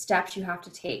 you know, steps you have to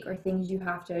take or things you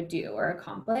have to do or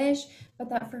accomplish, but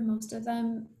that for most of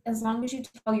them, as long as you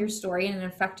tell your story in an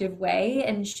effective way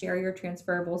and share your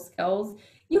transferable skills,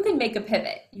 you can make a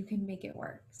pivot, you can make it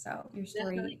work. So your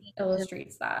story Definitely.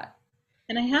 illustrates that.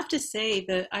 And I have to say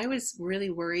that I was really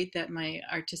worried that my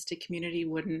artistic community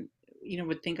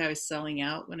would think I was selling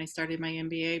out when I started my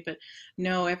MBA, but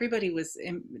no, everybody was,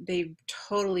 they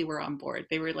totally were on board.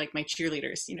 They were like my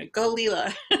cheerleaders, you know, go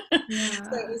Leela. So it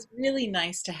Yeah. was really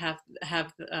nice to have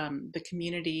the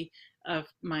community of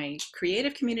my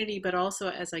creative community, but also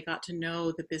as I got to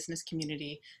know the business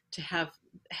community, to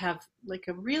have like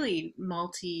a really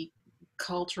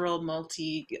multicultural,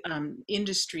 multi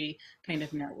industry kind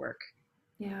of network.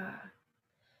 Yeah.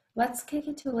 Let's kick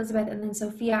it to Elizabeth and then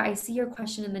Sophia. I see your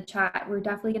question in the chat. We're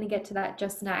definitely going to get to that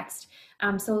just next.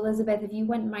 So Elizabeth, if you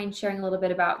wouldn't mind sharing a little bit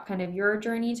about kind of your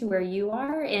journey to where you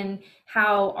are and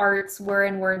how arts were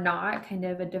and were not kind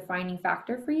of a defining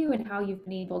factor for you and how you've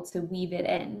been able to weave it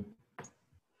in.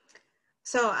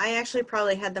 So I actually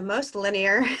probably had the most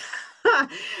linear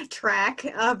track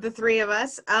of the three of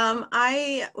us.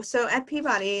 So at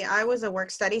Peabody, I was a work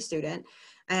study student,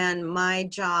 and my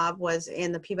job was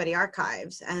in the Peabody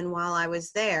archives. And while I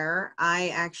was there, I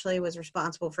actually was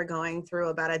responsible for going through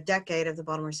about a decade of the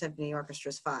Baltimore Symphony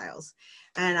Orchestra's files.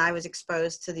 And I was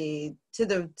exposed to the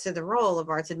role of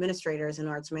arts administrators and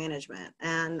arts management.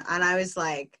 And I was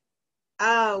like,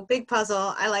 oh, big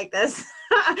puzzle. I like this.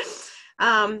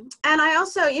 And I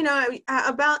also, you know,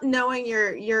 about knowing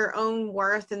your own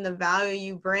worth and the value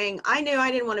you bring, I knew I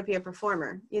didn't want to be a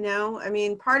performer, you know? I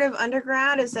mean, part of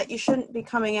undergrad is that you shouldn't be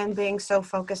coming in being so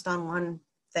focused on one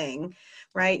thing,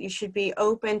 right? You should be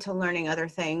open to learning other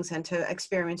things and to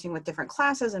experimenting with different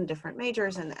classes and different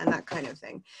majors and that kind of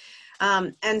thing.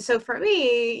 And so for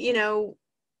me, you know,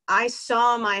 I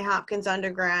saw my Hopkins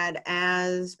undergrad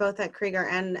as both at Krieger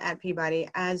and at Peabody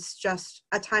as just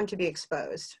a time to be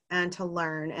exposed and to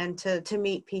learn and to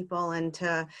meet people and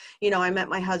to, you know, I met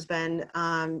my husband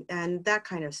and that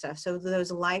kind of stuff. So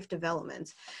those life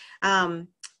developments. And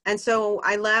so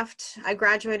I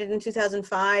graduated in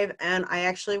 2005, and I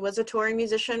actually was a touring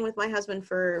musician with my husband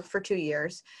for 2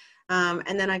 years.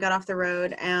 And then I got off the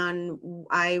road and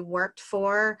I worked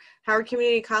for Howard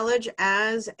Community College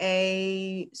as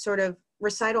a sort of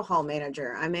recital hall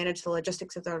manager. I managed the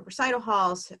logistics of the recital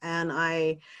halls, and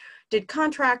I did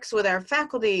contracts with our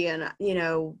faculty. And, you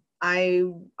know, I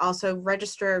also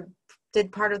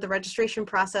did part of the registration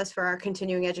process for our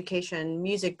continuing education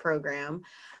music program.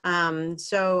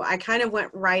 So I kind of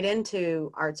went right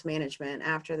into arts management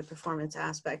after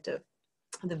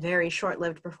the very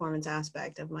short-lived performance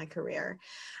aspect of my career.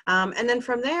 And then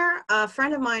from there, a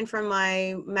friend of mine from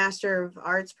my Master of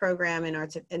Arts program in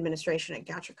Arts Administration at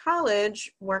Goucher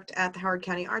College worked at the Howard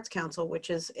County Arts Council, which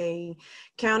is a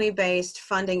county-based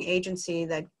funding agency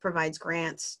that provides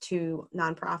grants to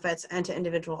nonprofits and to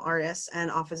individual artists and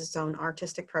offers its own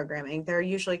artistic programming. There are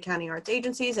usually county arts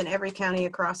agencies in every county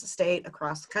across the state,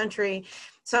 across the country.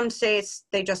 Some states,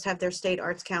 they just have their state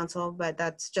arts council, but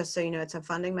that's just so you know, it's a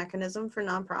funding mechanism for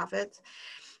nonprofits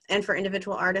and for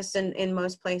individual artists in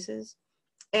most places.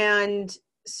 And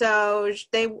so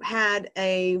they had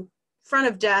a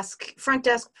front desk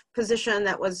position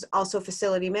that was also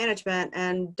facility management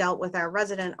and dealt with our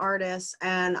resident artists.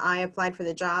 And I applied for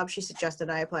the job. She suggested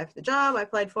I apply for the job. I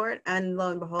applied for it. And lo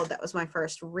and behold, that was my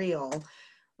first real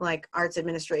like arts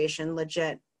administration,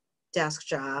 legit desk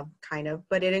job kind of,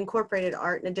 but it incorporated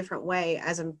art in a different way.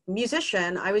 As a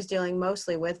musician, I was dealing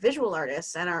mostly with visual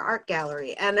artists and our art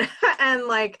gallery and and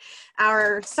like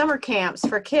our summer camps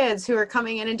for kids who are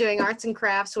coming in and doing arts and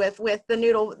crafts with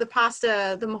the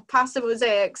pasta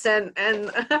mosaics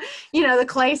and you know, the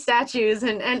clay statues,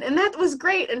 and that was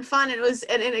great and fun. It was,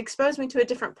 and it exposed me to a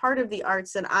different part of the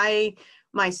arts that I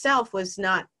myself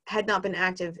had not been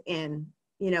active in,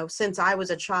 you know, since I was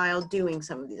a child doing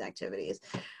some of these activities.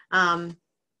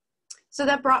 So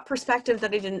that brought perspective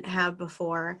that I didn't have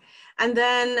before. And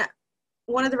then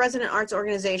one of the resident arts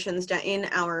organizations in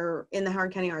the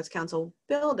Howard County Arts Council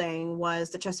building was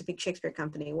the Chesapeake Shakespeare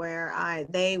Company, where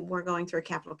they were going through a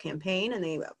capital campaign, and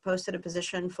they posted a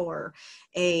position for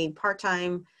a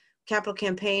part-time capital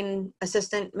campaign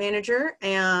assistant manager.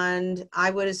 And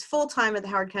I was full-time at the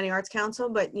Howard County Arts Council,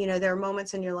 but you know, there are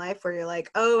moments in your life where you're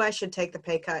like, oh, I should take the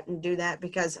pay cut and do that,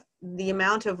 because the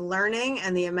amount of learning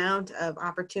and the amount of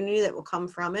opportunity that will come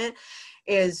from it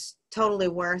is totally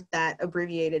worth that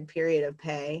abbreviated period of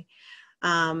pay.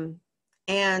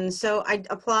 And so I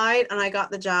applied and I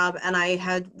got the job, and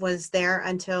I was there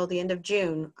until the end of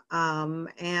June.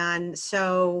 And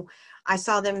so I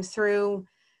saw them through,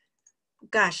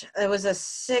 gosh, it was a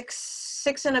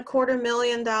 $6.25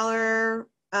 million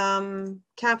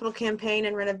capital campaign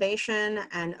and renovation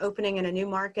and opening in a new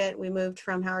market. We moved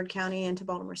from Howard County into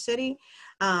Baltimore City.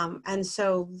 And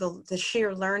so the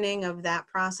sheer learning of that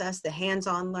process, the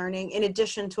hands-on learning, in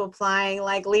addition to applying,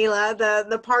 like Leela,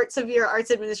 the parts of your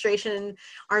arts administration and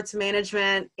arts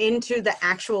management into the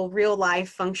actual real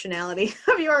life functionality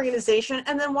of your organization,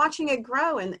 and then watching it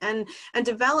grow and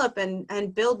develop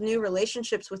and build new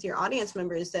relationships with your audience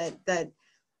members that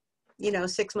you know,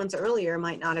 6 months earlier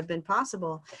might not have been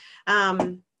possible.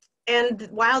 And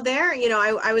while there, you know,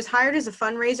 I was hired as a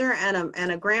fundraiser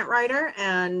and a grant writer,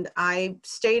 and I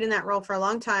stayed in that role for a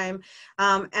long time.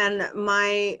 And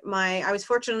I was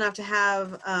fortunate enough to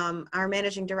have our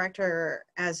managing director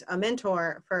as a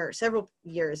mentor for several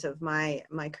years of my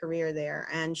career there.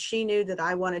 And she knew that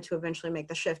I wanted to eventually make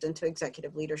the shift into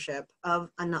executive leadership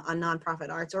of a nonprofit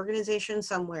arts organization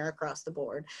somewhere across the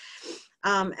board.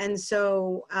 And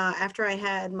so after I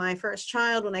had my first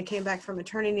child, when I came back from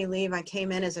maternity leave, I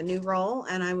came in as a new role,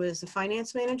 and I was a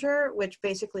finance manager, which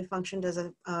basically functioned as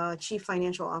a chief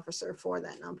financial officer for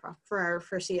that nonprofit,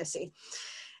 for CSC.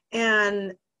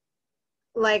 And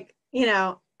like, you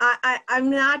know,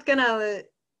 I'm not gonna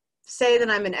say that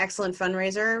I'm an excellent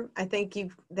fundraiser. I think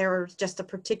there's just a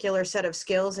particular set of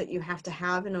skills that you have to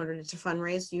have in order to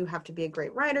fundraise. You have to be a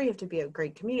great writer, you have to be a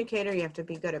great communicator, you have to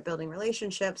be good at building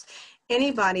relationships.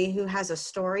 Anybody who has a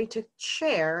story to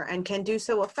share and can do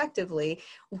so effectively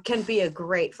can be a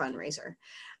great fundraiser.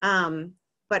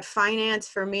 But finance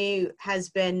for me has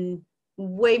been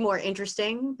way more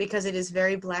interesting because it is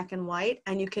very black and white,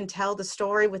 and you can tell the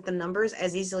story with the numbers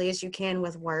as easily as you can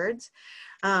with words.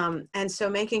 And so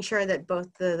making sure that both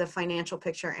the financial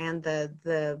picture and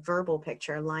the verbal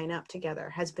picture line up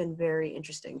together has been very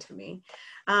interesting to me.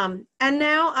 And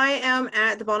now I am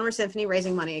at the Baltimore Symphony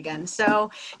raising money again.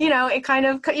 So, you know, it kind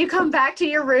of, you come back to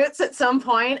your roots at some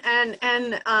point. And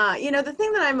you know, the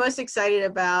thing that I'm most excited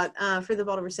about for the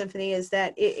Baltimore Symphony is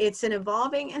that it's an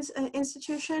evolving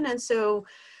institution. And so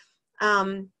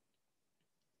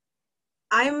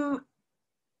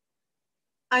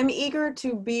I'm eager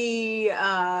to be,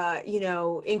 you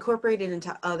know, incorporated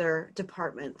into other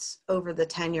departments over the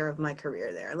tenure of my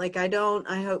career there. Like I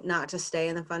hope not to stay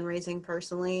in the fundraising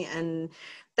personally. And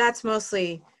that's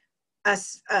mostly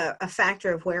a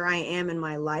factor of where I am in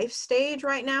my life stage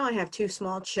right now. I have 2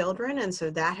 small children. And so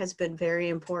that has been very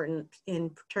important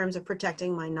in terms of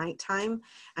protecting my nighttime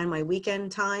and my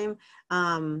weekend time.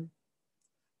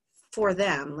 For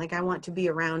them, like I want to be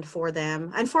around for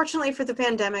them. Unfortunately for the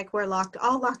pandemic, we're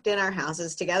all locked in our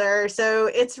houses together. So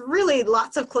it's really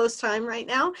lots of close time right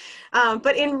now.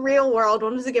 But in real world,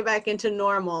 once we get back into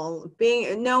normal,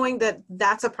 knowing that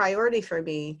that's a priority for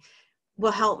me will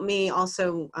help me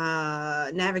also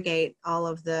navigate all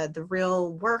of the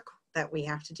real work that we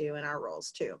have to do in our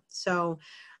roles too. So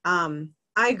I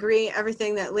agree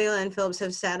everything that Leela and Phillips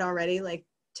have said already, like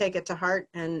take it to heart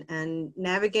and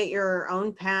navigate your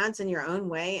own paths in your own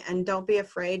way, and don't be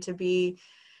afraid to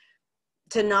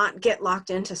not get locked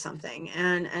into something,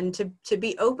 and to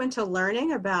be open to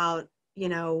learning about, you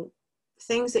know,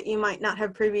 things that you might not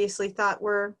have previously thought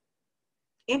were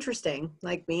interesting,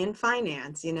 like me in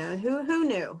finance. You know, who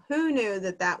knew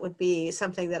that would be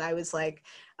something that I was like,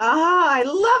 I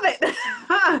love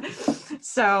it.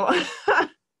 So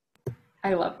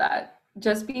I love that.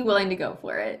 Just be willing to go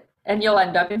for it, and you'll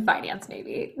end up in finance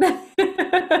maybe.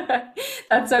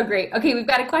 That's so great. Okay, we've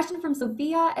got a question from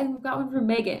Sophia and we've got one from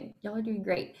Megan. Y'all are doing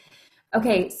great.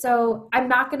 Okay, so I'm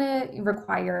not going to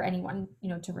require anyone,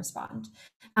 to respond.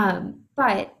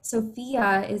 But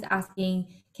Sophia is asking,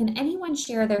 can anyone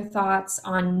share their thoughts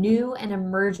on new and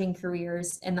emerging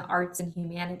careers in the arts and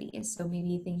humanities? So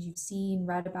maybe things you've seen,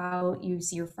 read about, you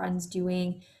see your friends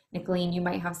doing. Nicolene, you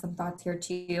might have some thoughts here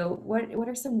too. What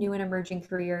are some new and emerging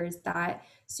careers that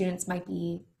students might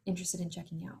be interested in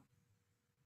checking out?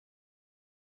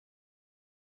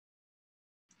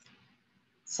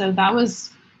 So it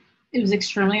was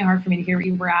extremely hard for me to hear what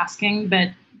you were asking, but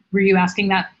were you asking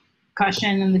that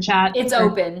question in the chat? It's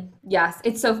open. Yes,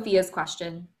 it's Sophia's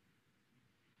question.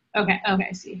 Okay,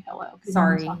 I see. Hello.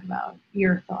 Sorry. Talk about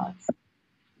your thoughts.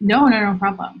 No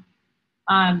problem.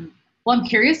 Well, I'm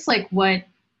curious, like, what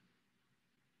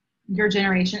your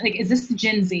generation, like, is this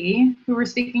Gen Z who we're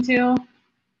speaking to?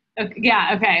 Okay,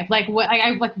 yeah, okay. Like,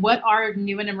 what are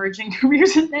new and emerging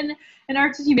careers in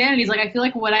arts and humanities? Like, I feel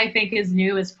like what I think is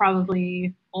new is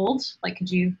probably old. Like,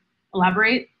 could you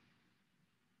elaborate?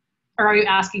 Or are you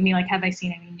asking me, like, have I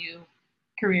seen any new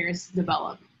careers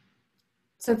develop?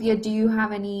 Sophia, do you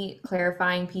have any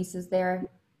clarifying pieces there?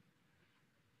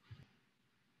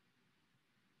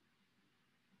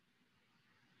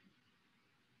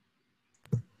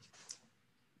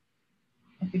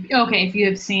 Okay, if you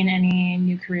have seen any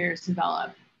new careers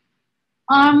develop.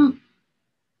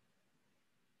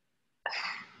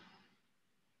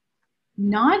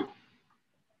 Not,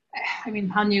 I mean,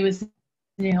 how new is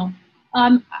new?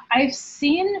 I've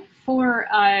seen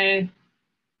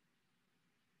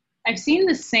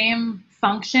the same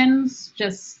functions,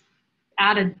 just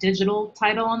add a digital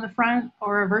title on the front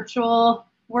or a virtual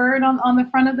word on the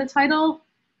front of the title.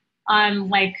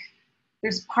 Like,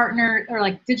 there's partner or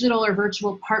like digital or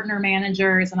virtual partner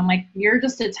managers, and I'm like, you're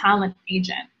just a talent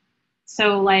agent.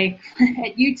 So like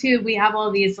at YouTube, we have all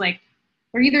these, like,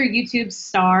 they're either YouTube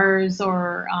stars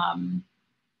or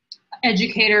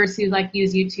educators who like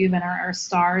use YouTube and are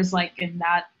stars like in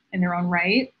their own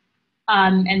right.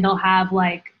 And they'll have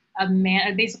like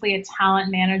basically a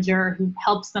talent manager who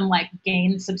helps them like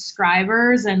gain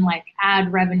subscribers and like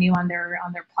add revenue on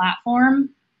their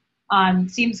platform.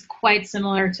 Seems quite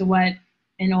similar to what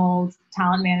an old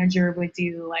talent manager would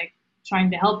do, like trying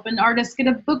to help an artist get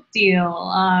a book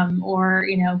deal, or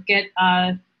get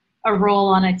a role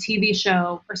on a TV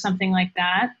show or something like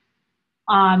that.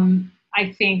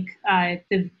 I think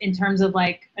in terms of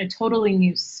like a totally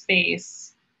new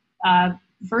space,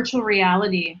 virtual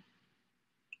reality,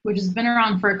 which has been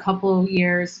around for a couple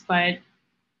years, but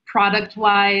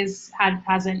product-wise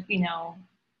hasn't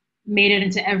made it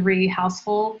into every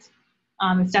household.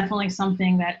 It's definitely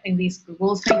something that at least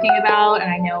Google's thinking about,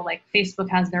 and I know like Facebook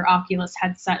has their Oculus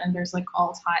headset, and there's like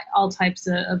all types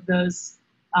of those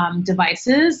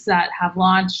devices that have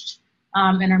launched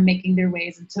and are making their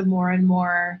ways into more and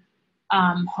more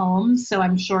homes. So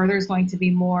I'm sure there's going to be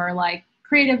more like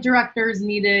creative directors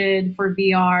needed for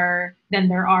VR than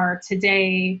there are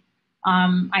today.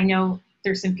 I know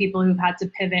there's some people who've had to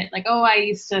pivot, like, oh, I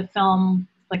used to film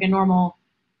like a normal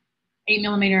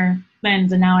 8mm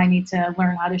lens, and now I need to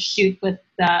learn how to shoot with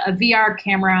a VR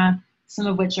camera, some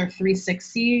of which are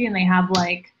 360, and they have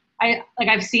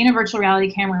I've seen a virtual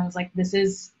reality camera and was like, this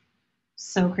is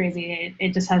so crazy.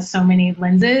 It just has so many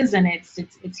lenses, and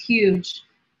it's huge,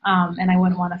 and I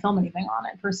wouldn't want to film anything on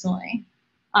it personally.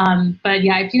 But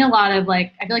yeah, I've seen a lot of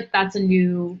I feel like that's a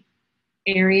new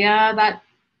area that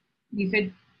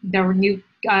there were new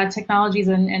technologies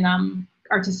and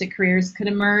artistic careers could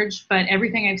emerge, but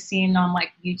everything I've seen on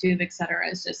like YouTube, et cetera,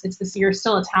 is just, it's this, you're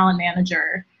still a talent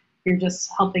manager. You're just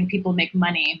helping people make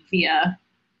money via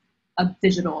a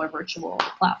digital or virtual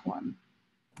platform.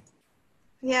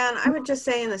 Yeah, and I would just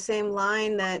say in the same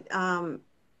line that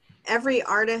every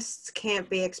artist can't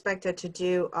be expected to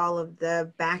do all of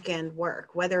the back end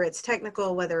work, whether it's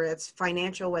technical, whether it's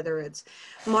financial, whether it's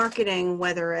marketing,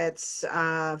 whether it's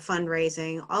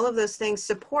fundraising. All of those things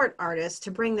support artists to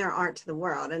bring their art to the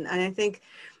world. And I think,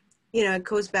 it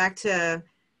goes back to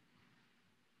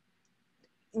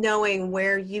knowing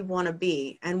where you want to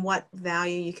be and what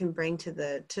value you can bring to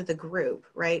the group,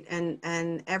 right?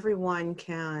 And everyone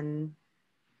can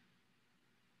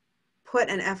put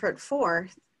an effort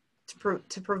forth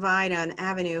to provide an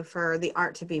avenue for the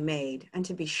art to be made and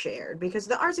to be shared, because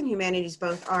the arts and humanities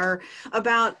both are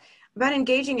about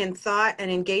engaging in thought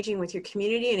and engaging with your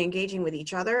community and engaging with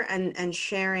each other and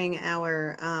sharing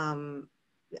our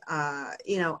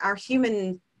our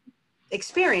human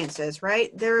experiences,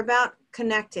 right? They're about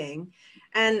connecting.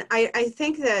 And I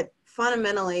think that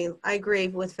fundamentally, I agree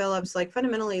with Phillips, like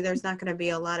fundamentally there's not going to be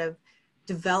a lot of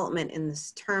development in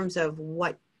this terms of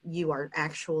what you are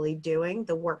actually doing,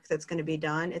 the work that's going to be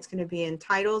done. It's going to be in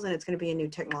titles, and it's going to be in new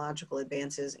technological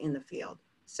advances in the field.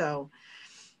 So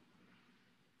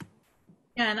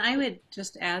yeah, and I would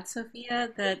just add, Sophia,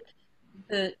 that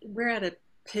we're at a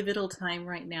pivotal time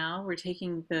right now. We're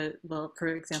taking well, for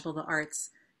example, the arts.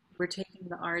 We're taking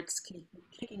the arts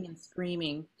kicking and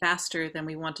screaming faster than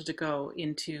we wanted to go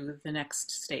into the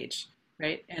next stage,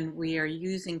 right? And we are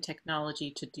using technology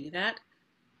to do that.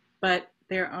 But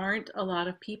there aren't a lot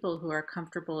of people who are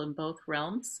comfortable in both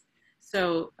realms.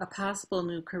 So a possible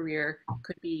new career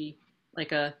could be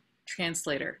like a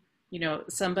translator,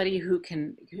 somebody who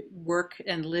can work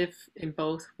and live in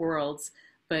both worlds,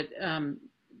 but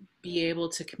be able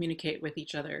to communicate with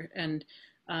each other and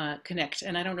connect.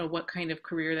 And I don't know what kind of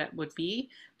career that would be,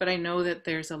 but I know that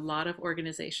there's a lot of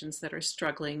organizations that are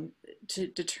struggling to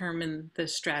determine the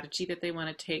strategy that they want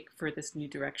to take for this new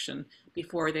direction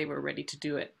before they were ready to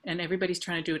do it. And everybody's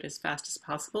trying to do it as fast as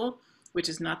possible, which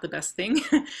is not the best thing.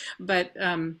 But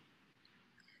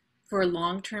for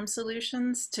long-term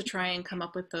solutions, to try and come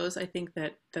up with those, I think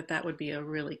that would be a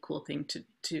really cool thing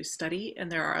to study.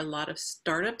 And there are a lot of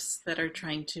startups that are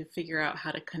trying to figure out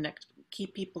how to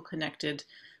keep people connected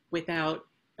without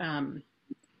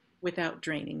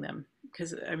draining them.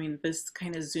 Because I mean, this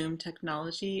kind of Zoom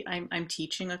technology, I'm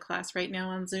teaching a class right now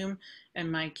on Zoom,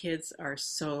 and my kids are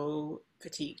so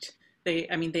fatigued. They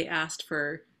asked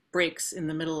for breaks in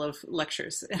the middle of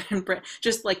lectures and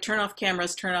just like turn off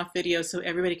cameras, turn off videos, so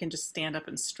everybody can just stand up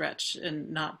and stretch and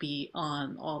not be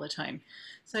on all the time.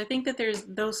 So I think that there's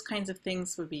those kinds of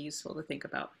things would be useful to think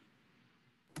about.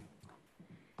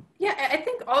 Yeah, I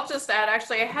think I'll just add,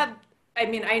 actually,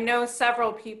 I know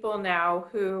several people now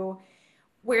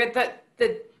where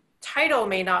the title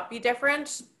may not be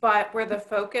different, but where the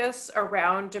focus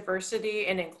around diversity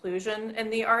and inclusion in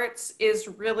the arts is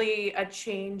really a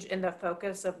change in the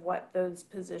focus of what those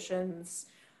positions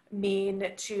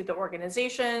mean to the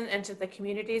organization and to the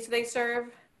communities they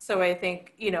serve. So I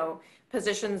think,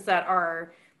 positions that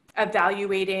are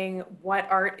evaluating what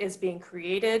art is being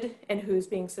created and who's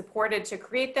being supported to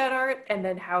create that art, and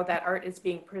then how that art is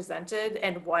being presented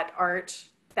and what art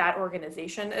that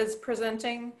organization is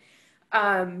presenting.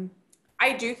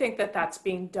 I do think that that's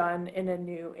being done in a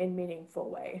new and meaningful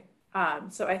way.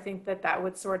 So I think that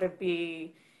would sort of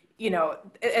be,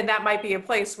 and that might be a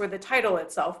place where the title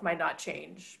itself might not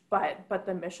change, but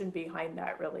the mission behind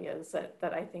that really is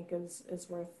that I think is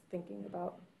worth thinking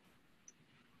about.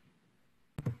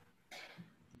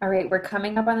 All right, we're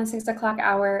coming up on the 6 o'clock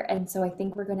hour, and so I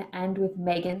think we're going to end with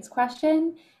Megan's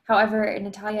question. However,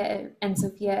 Natalia and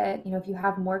Sophia, if you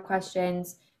have more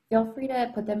questions, feel free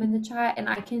to put them in the chat, and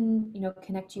I can,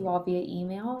 connect you all via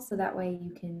email, so that way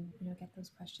you can, get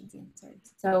those questions answered.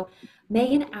 So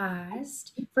Megan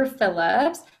asked, for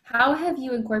Phillips, how have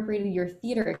you incorporated your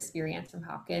theater experience from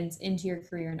Hopkins into your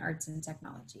career in arts and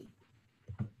technology?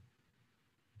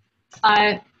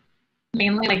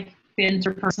 Mainly like the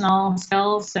interpersonal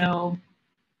skills, so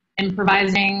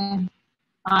improvising,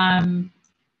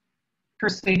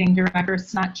 persuading directors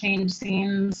to not change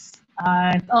scenes.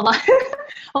 A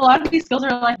lot of these skills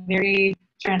are like very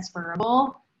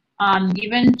transferable.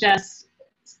 Even just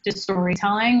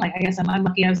storytelling. Like, I guess I'm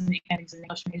lucky I was an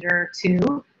English major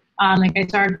too. Like, I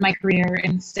started my career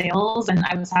in sales, and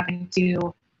I was having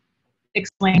to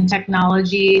explain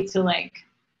technology to like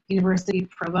university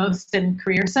provosts and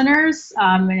career centers,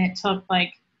 and it took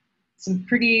like some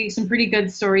pretty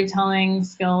good storytelling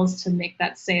skills to make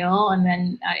that sale. And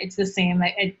then it's the same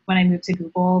when I moved to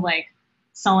Google, like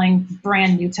selling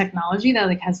brand new technology that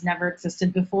like has never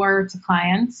existed before to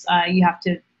clients. You have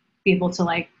to be able to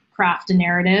like craft a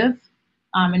narrative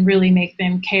and really make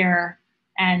them care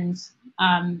and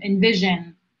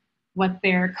envision what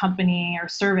their company or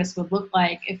service would look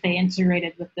like if they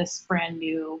integrated with this brand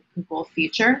new Google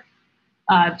feature.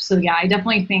 So yeah, I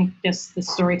definitely think just the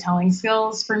storytelling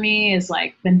skills for me is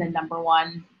like been the number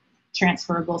one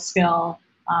transferable skill.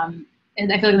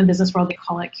 And I feel like in the business world, they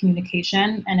call it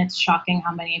communication, and it's shocking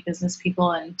how many business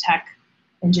people and tech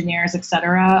engineers, et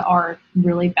cetera, are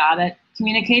really bad at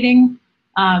communicating.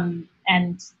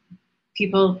 And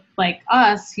people like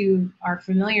us who are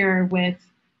familiar with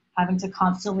having to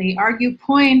constantly argue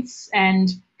points, and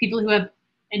people who have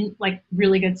like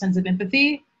really good sense of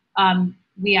empathy,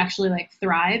 we actually like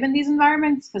thrive in these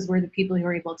environments because we're the people who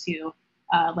are able to,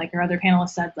 like our other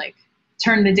panelists said, like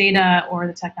turn the data or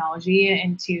the technology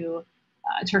into,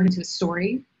 turn into a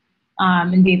story,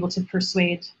 and be able to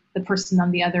persuade the person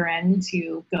on the other end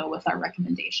to go with our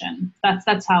recommendation.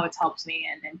 That's how it's helped me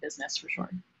in business for sure.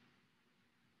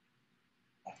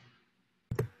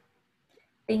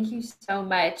 Thank you so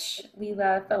much,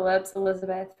 Leela, Phillips,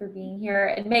 Elizabeth, for being here,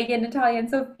 and Megan, Natalia, and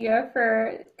Sophia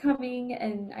for coming.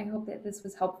 And I hope that this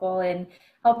was helpful in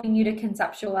helping you to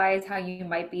conceptualize how you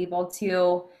might be able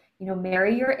to,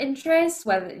 marry your interests,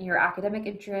 whether your academic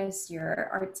interests, your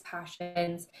arts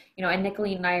passions, and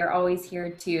Nicolene and I are always here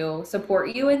to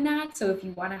support you in that. So if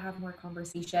you want to have more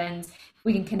conversations,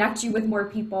 we can connect you with more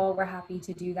people. We're happy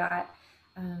to do that.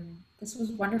 This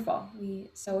was wonderful. We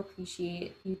so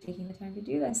appreciate you taking the time to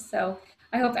do this. So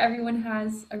I hope everyone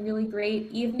has a really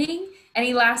great evening.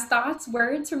 Any last thoughts,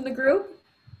 words from the group?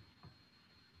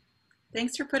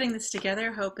 Thanks for putting this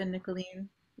together, Hope and Nicolene.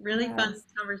 Really fun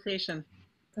conversation.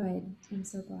 Good. I'm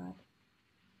so glad.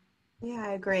 Yeah,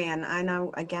 I agree. And I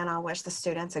know, again, I'll wish the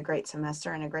students a great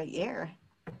semester and a great year.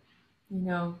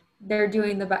 They're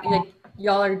doing the best. Like,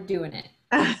 y'all are doing it.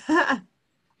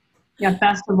 Yeah,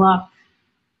 best of luck.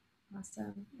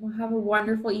 Awesome. Well, have a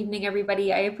wonderful evening,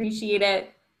 everybody. I appreciate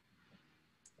it.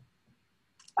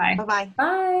 Bye. Bye-bye.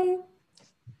 Bye.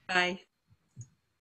 Bye.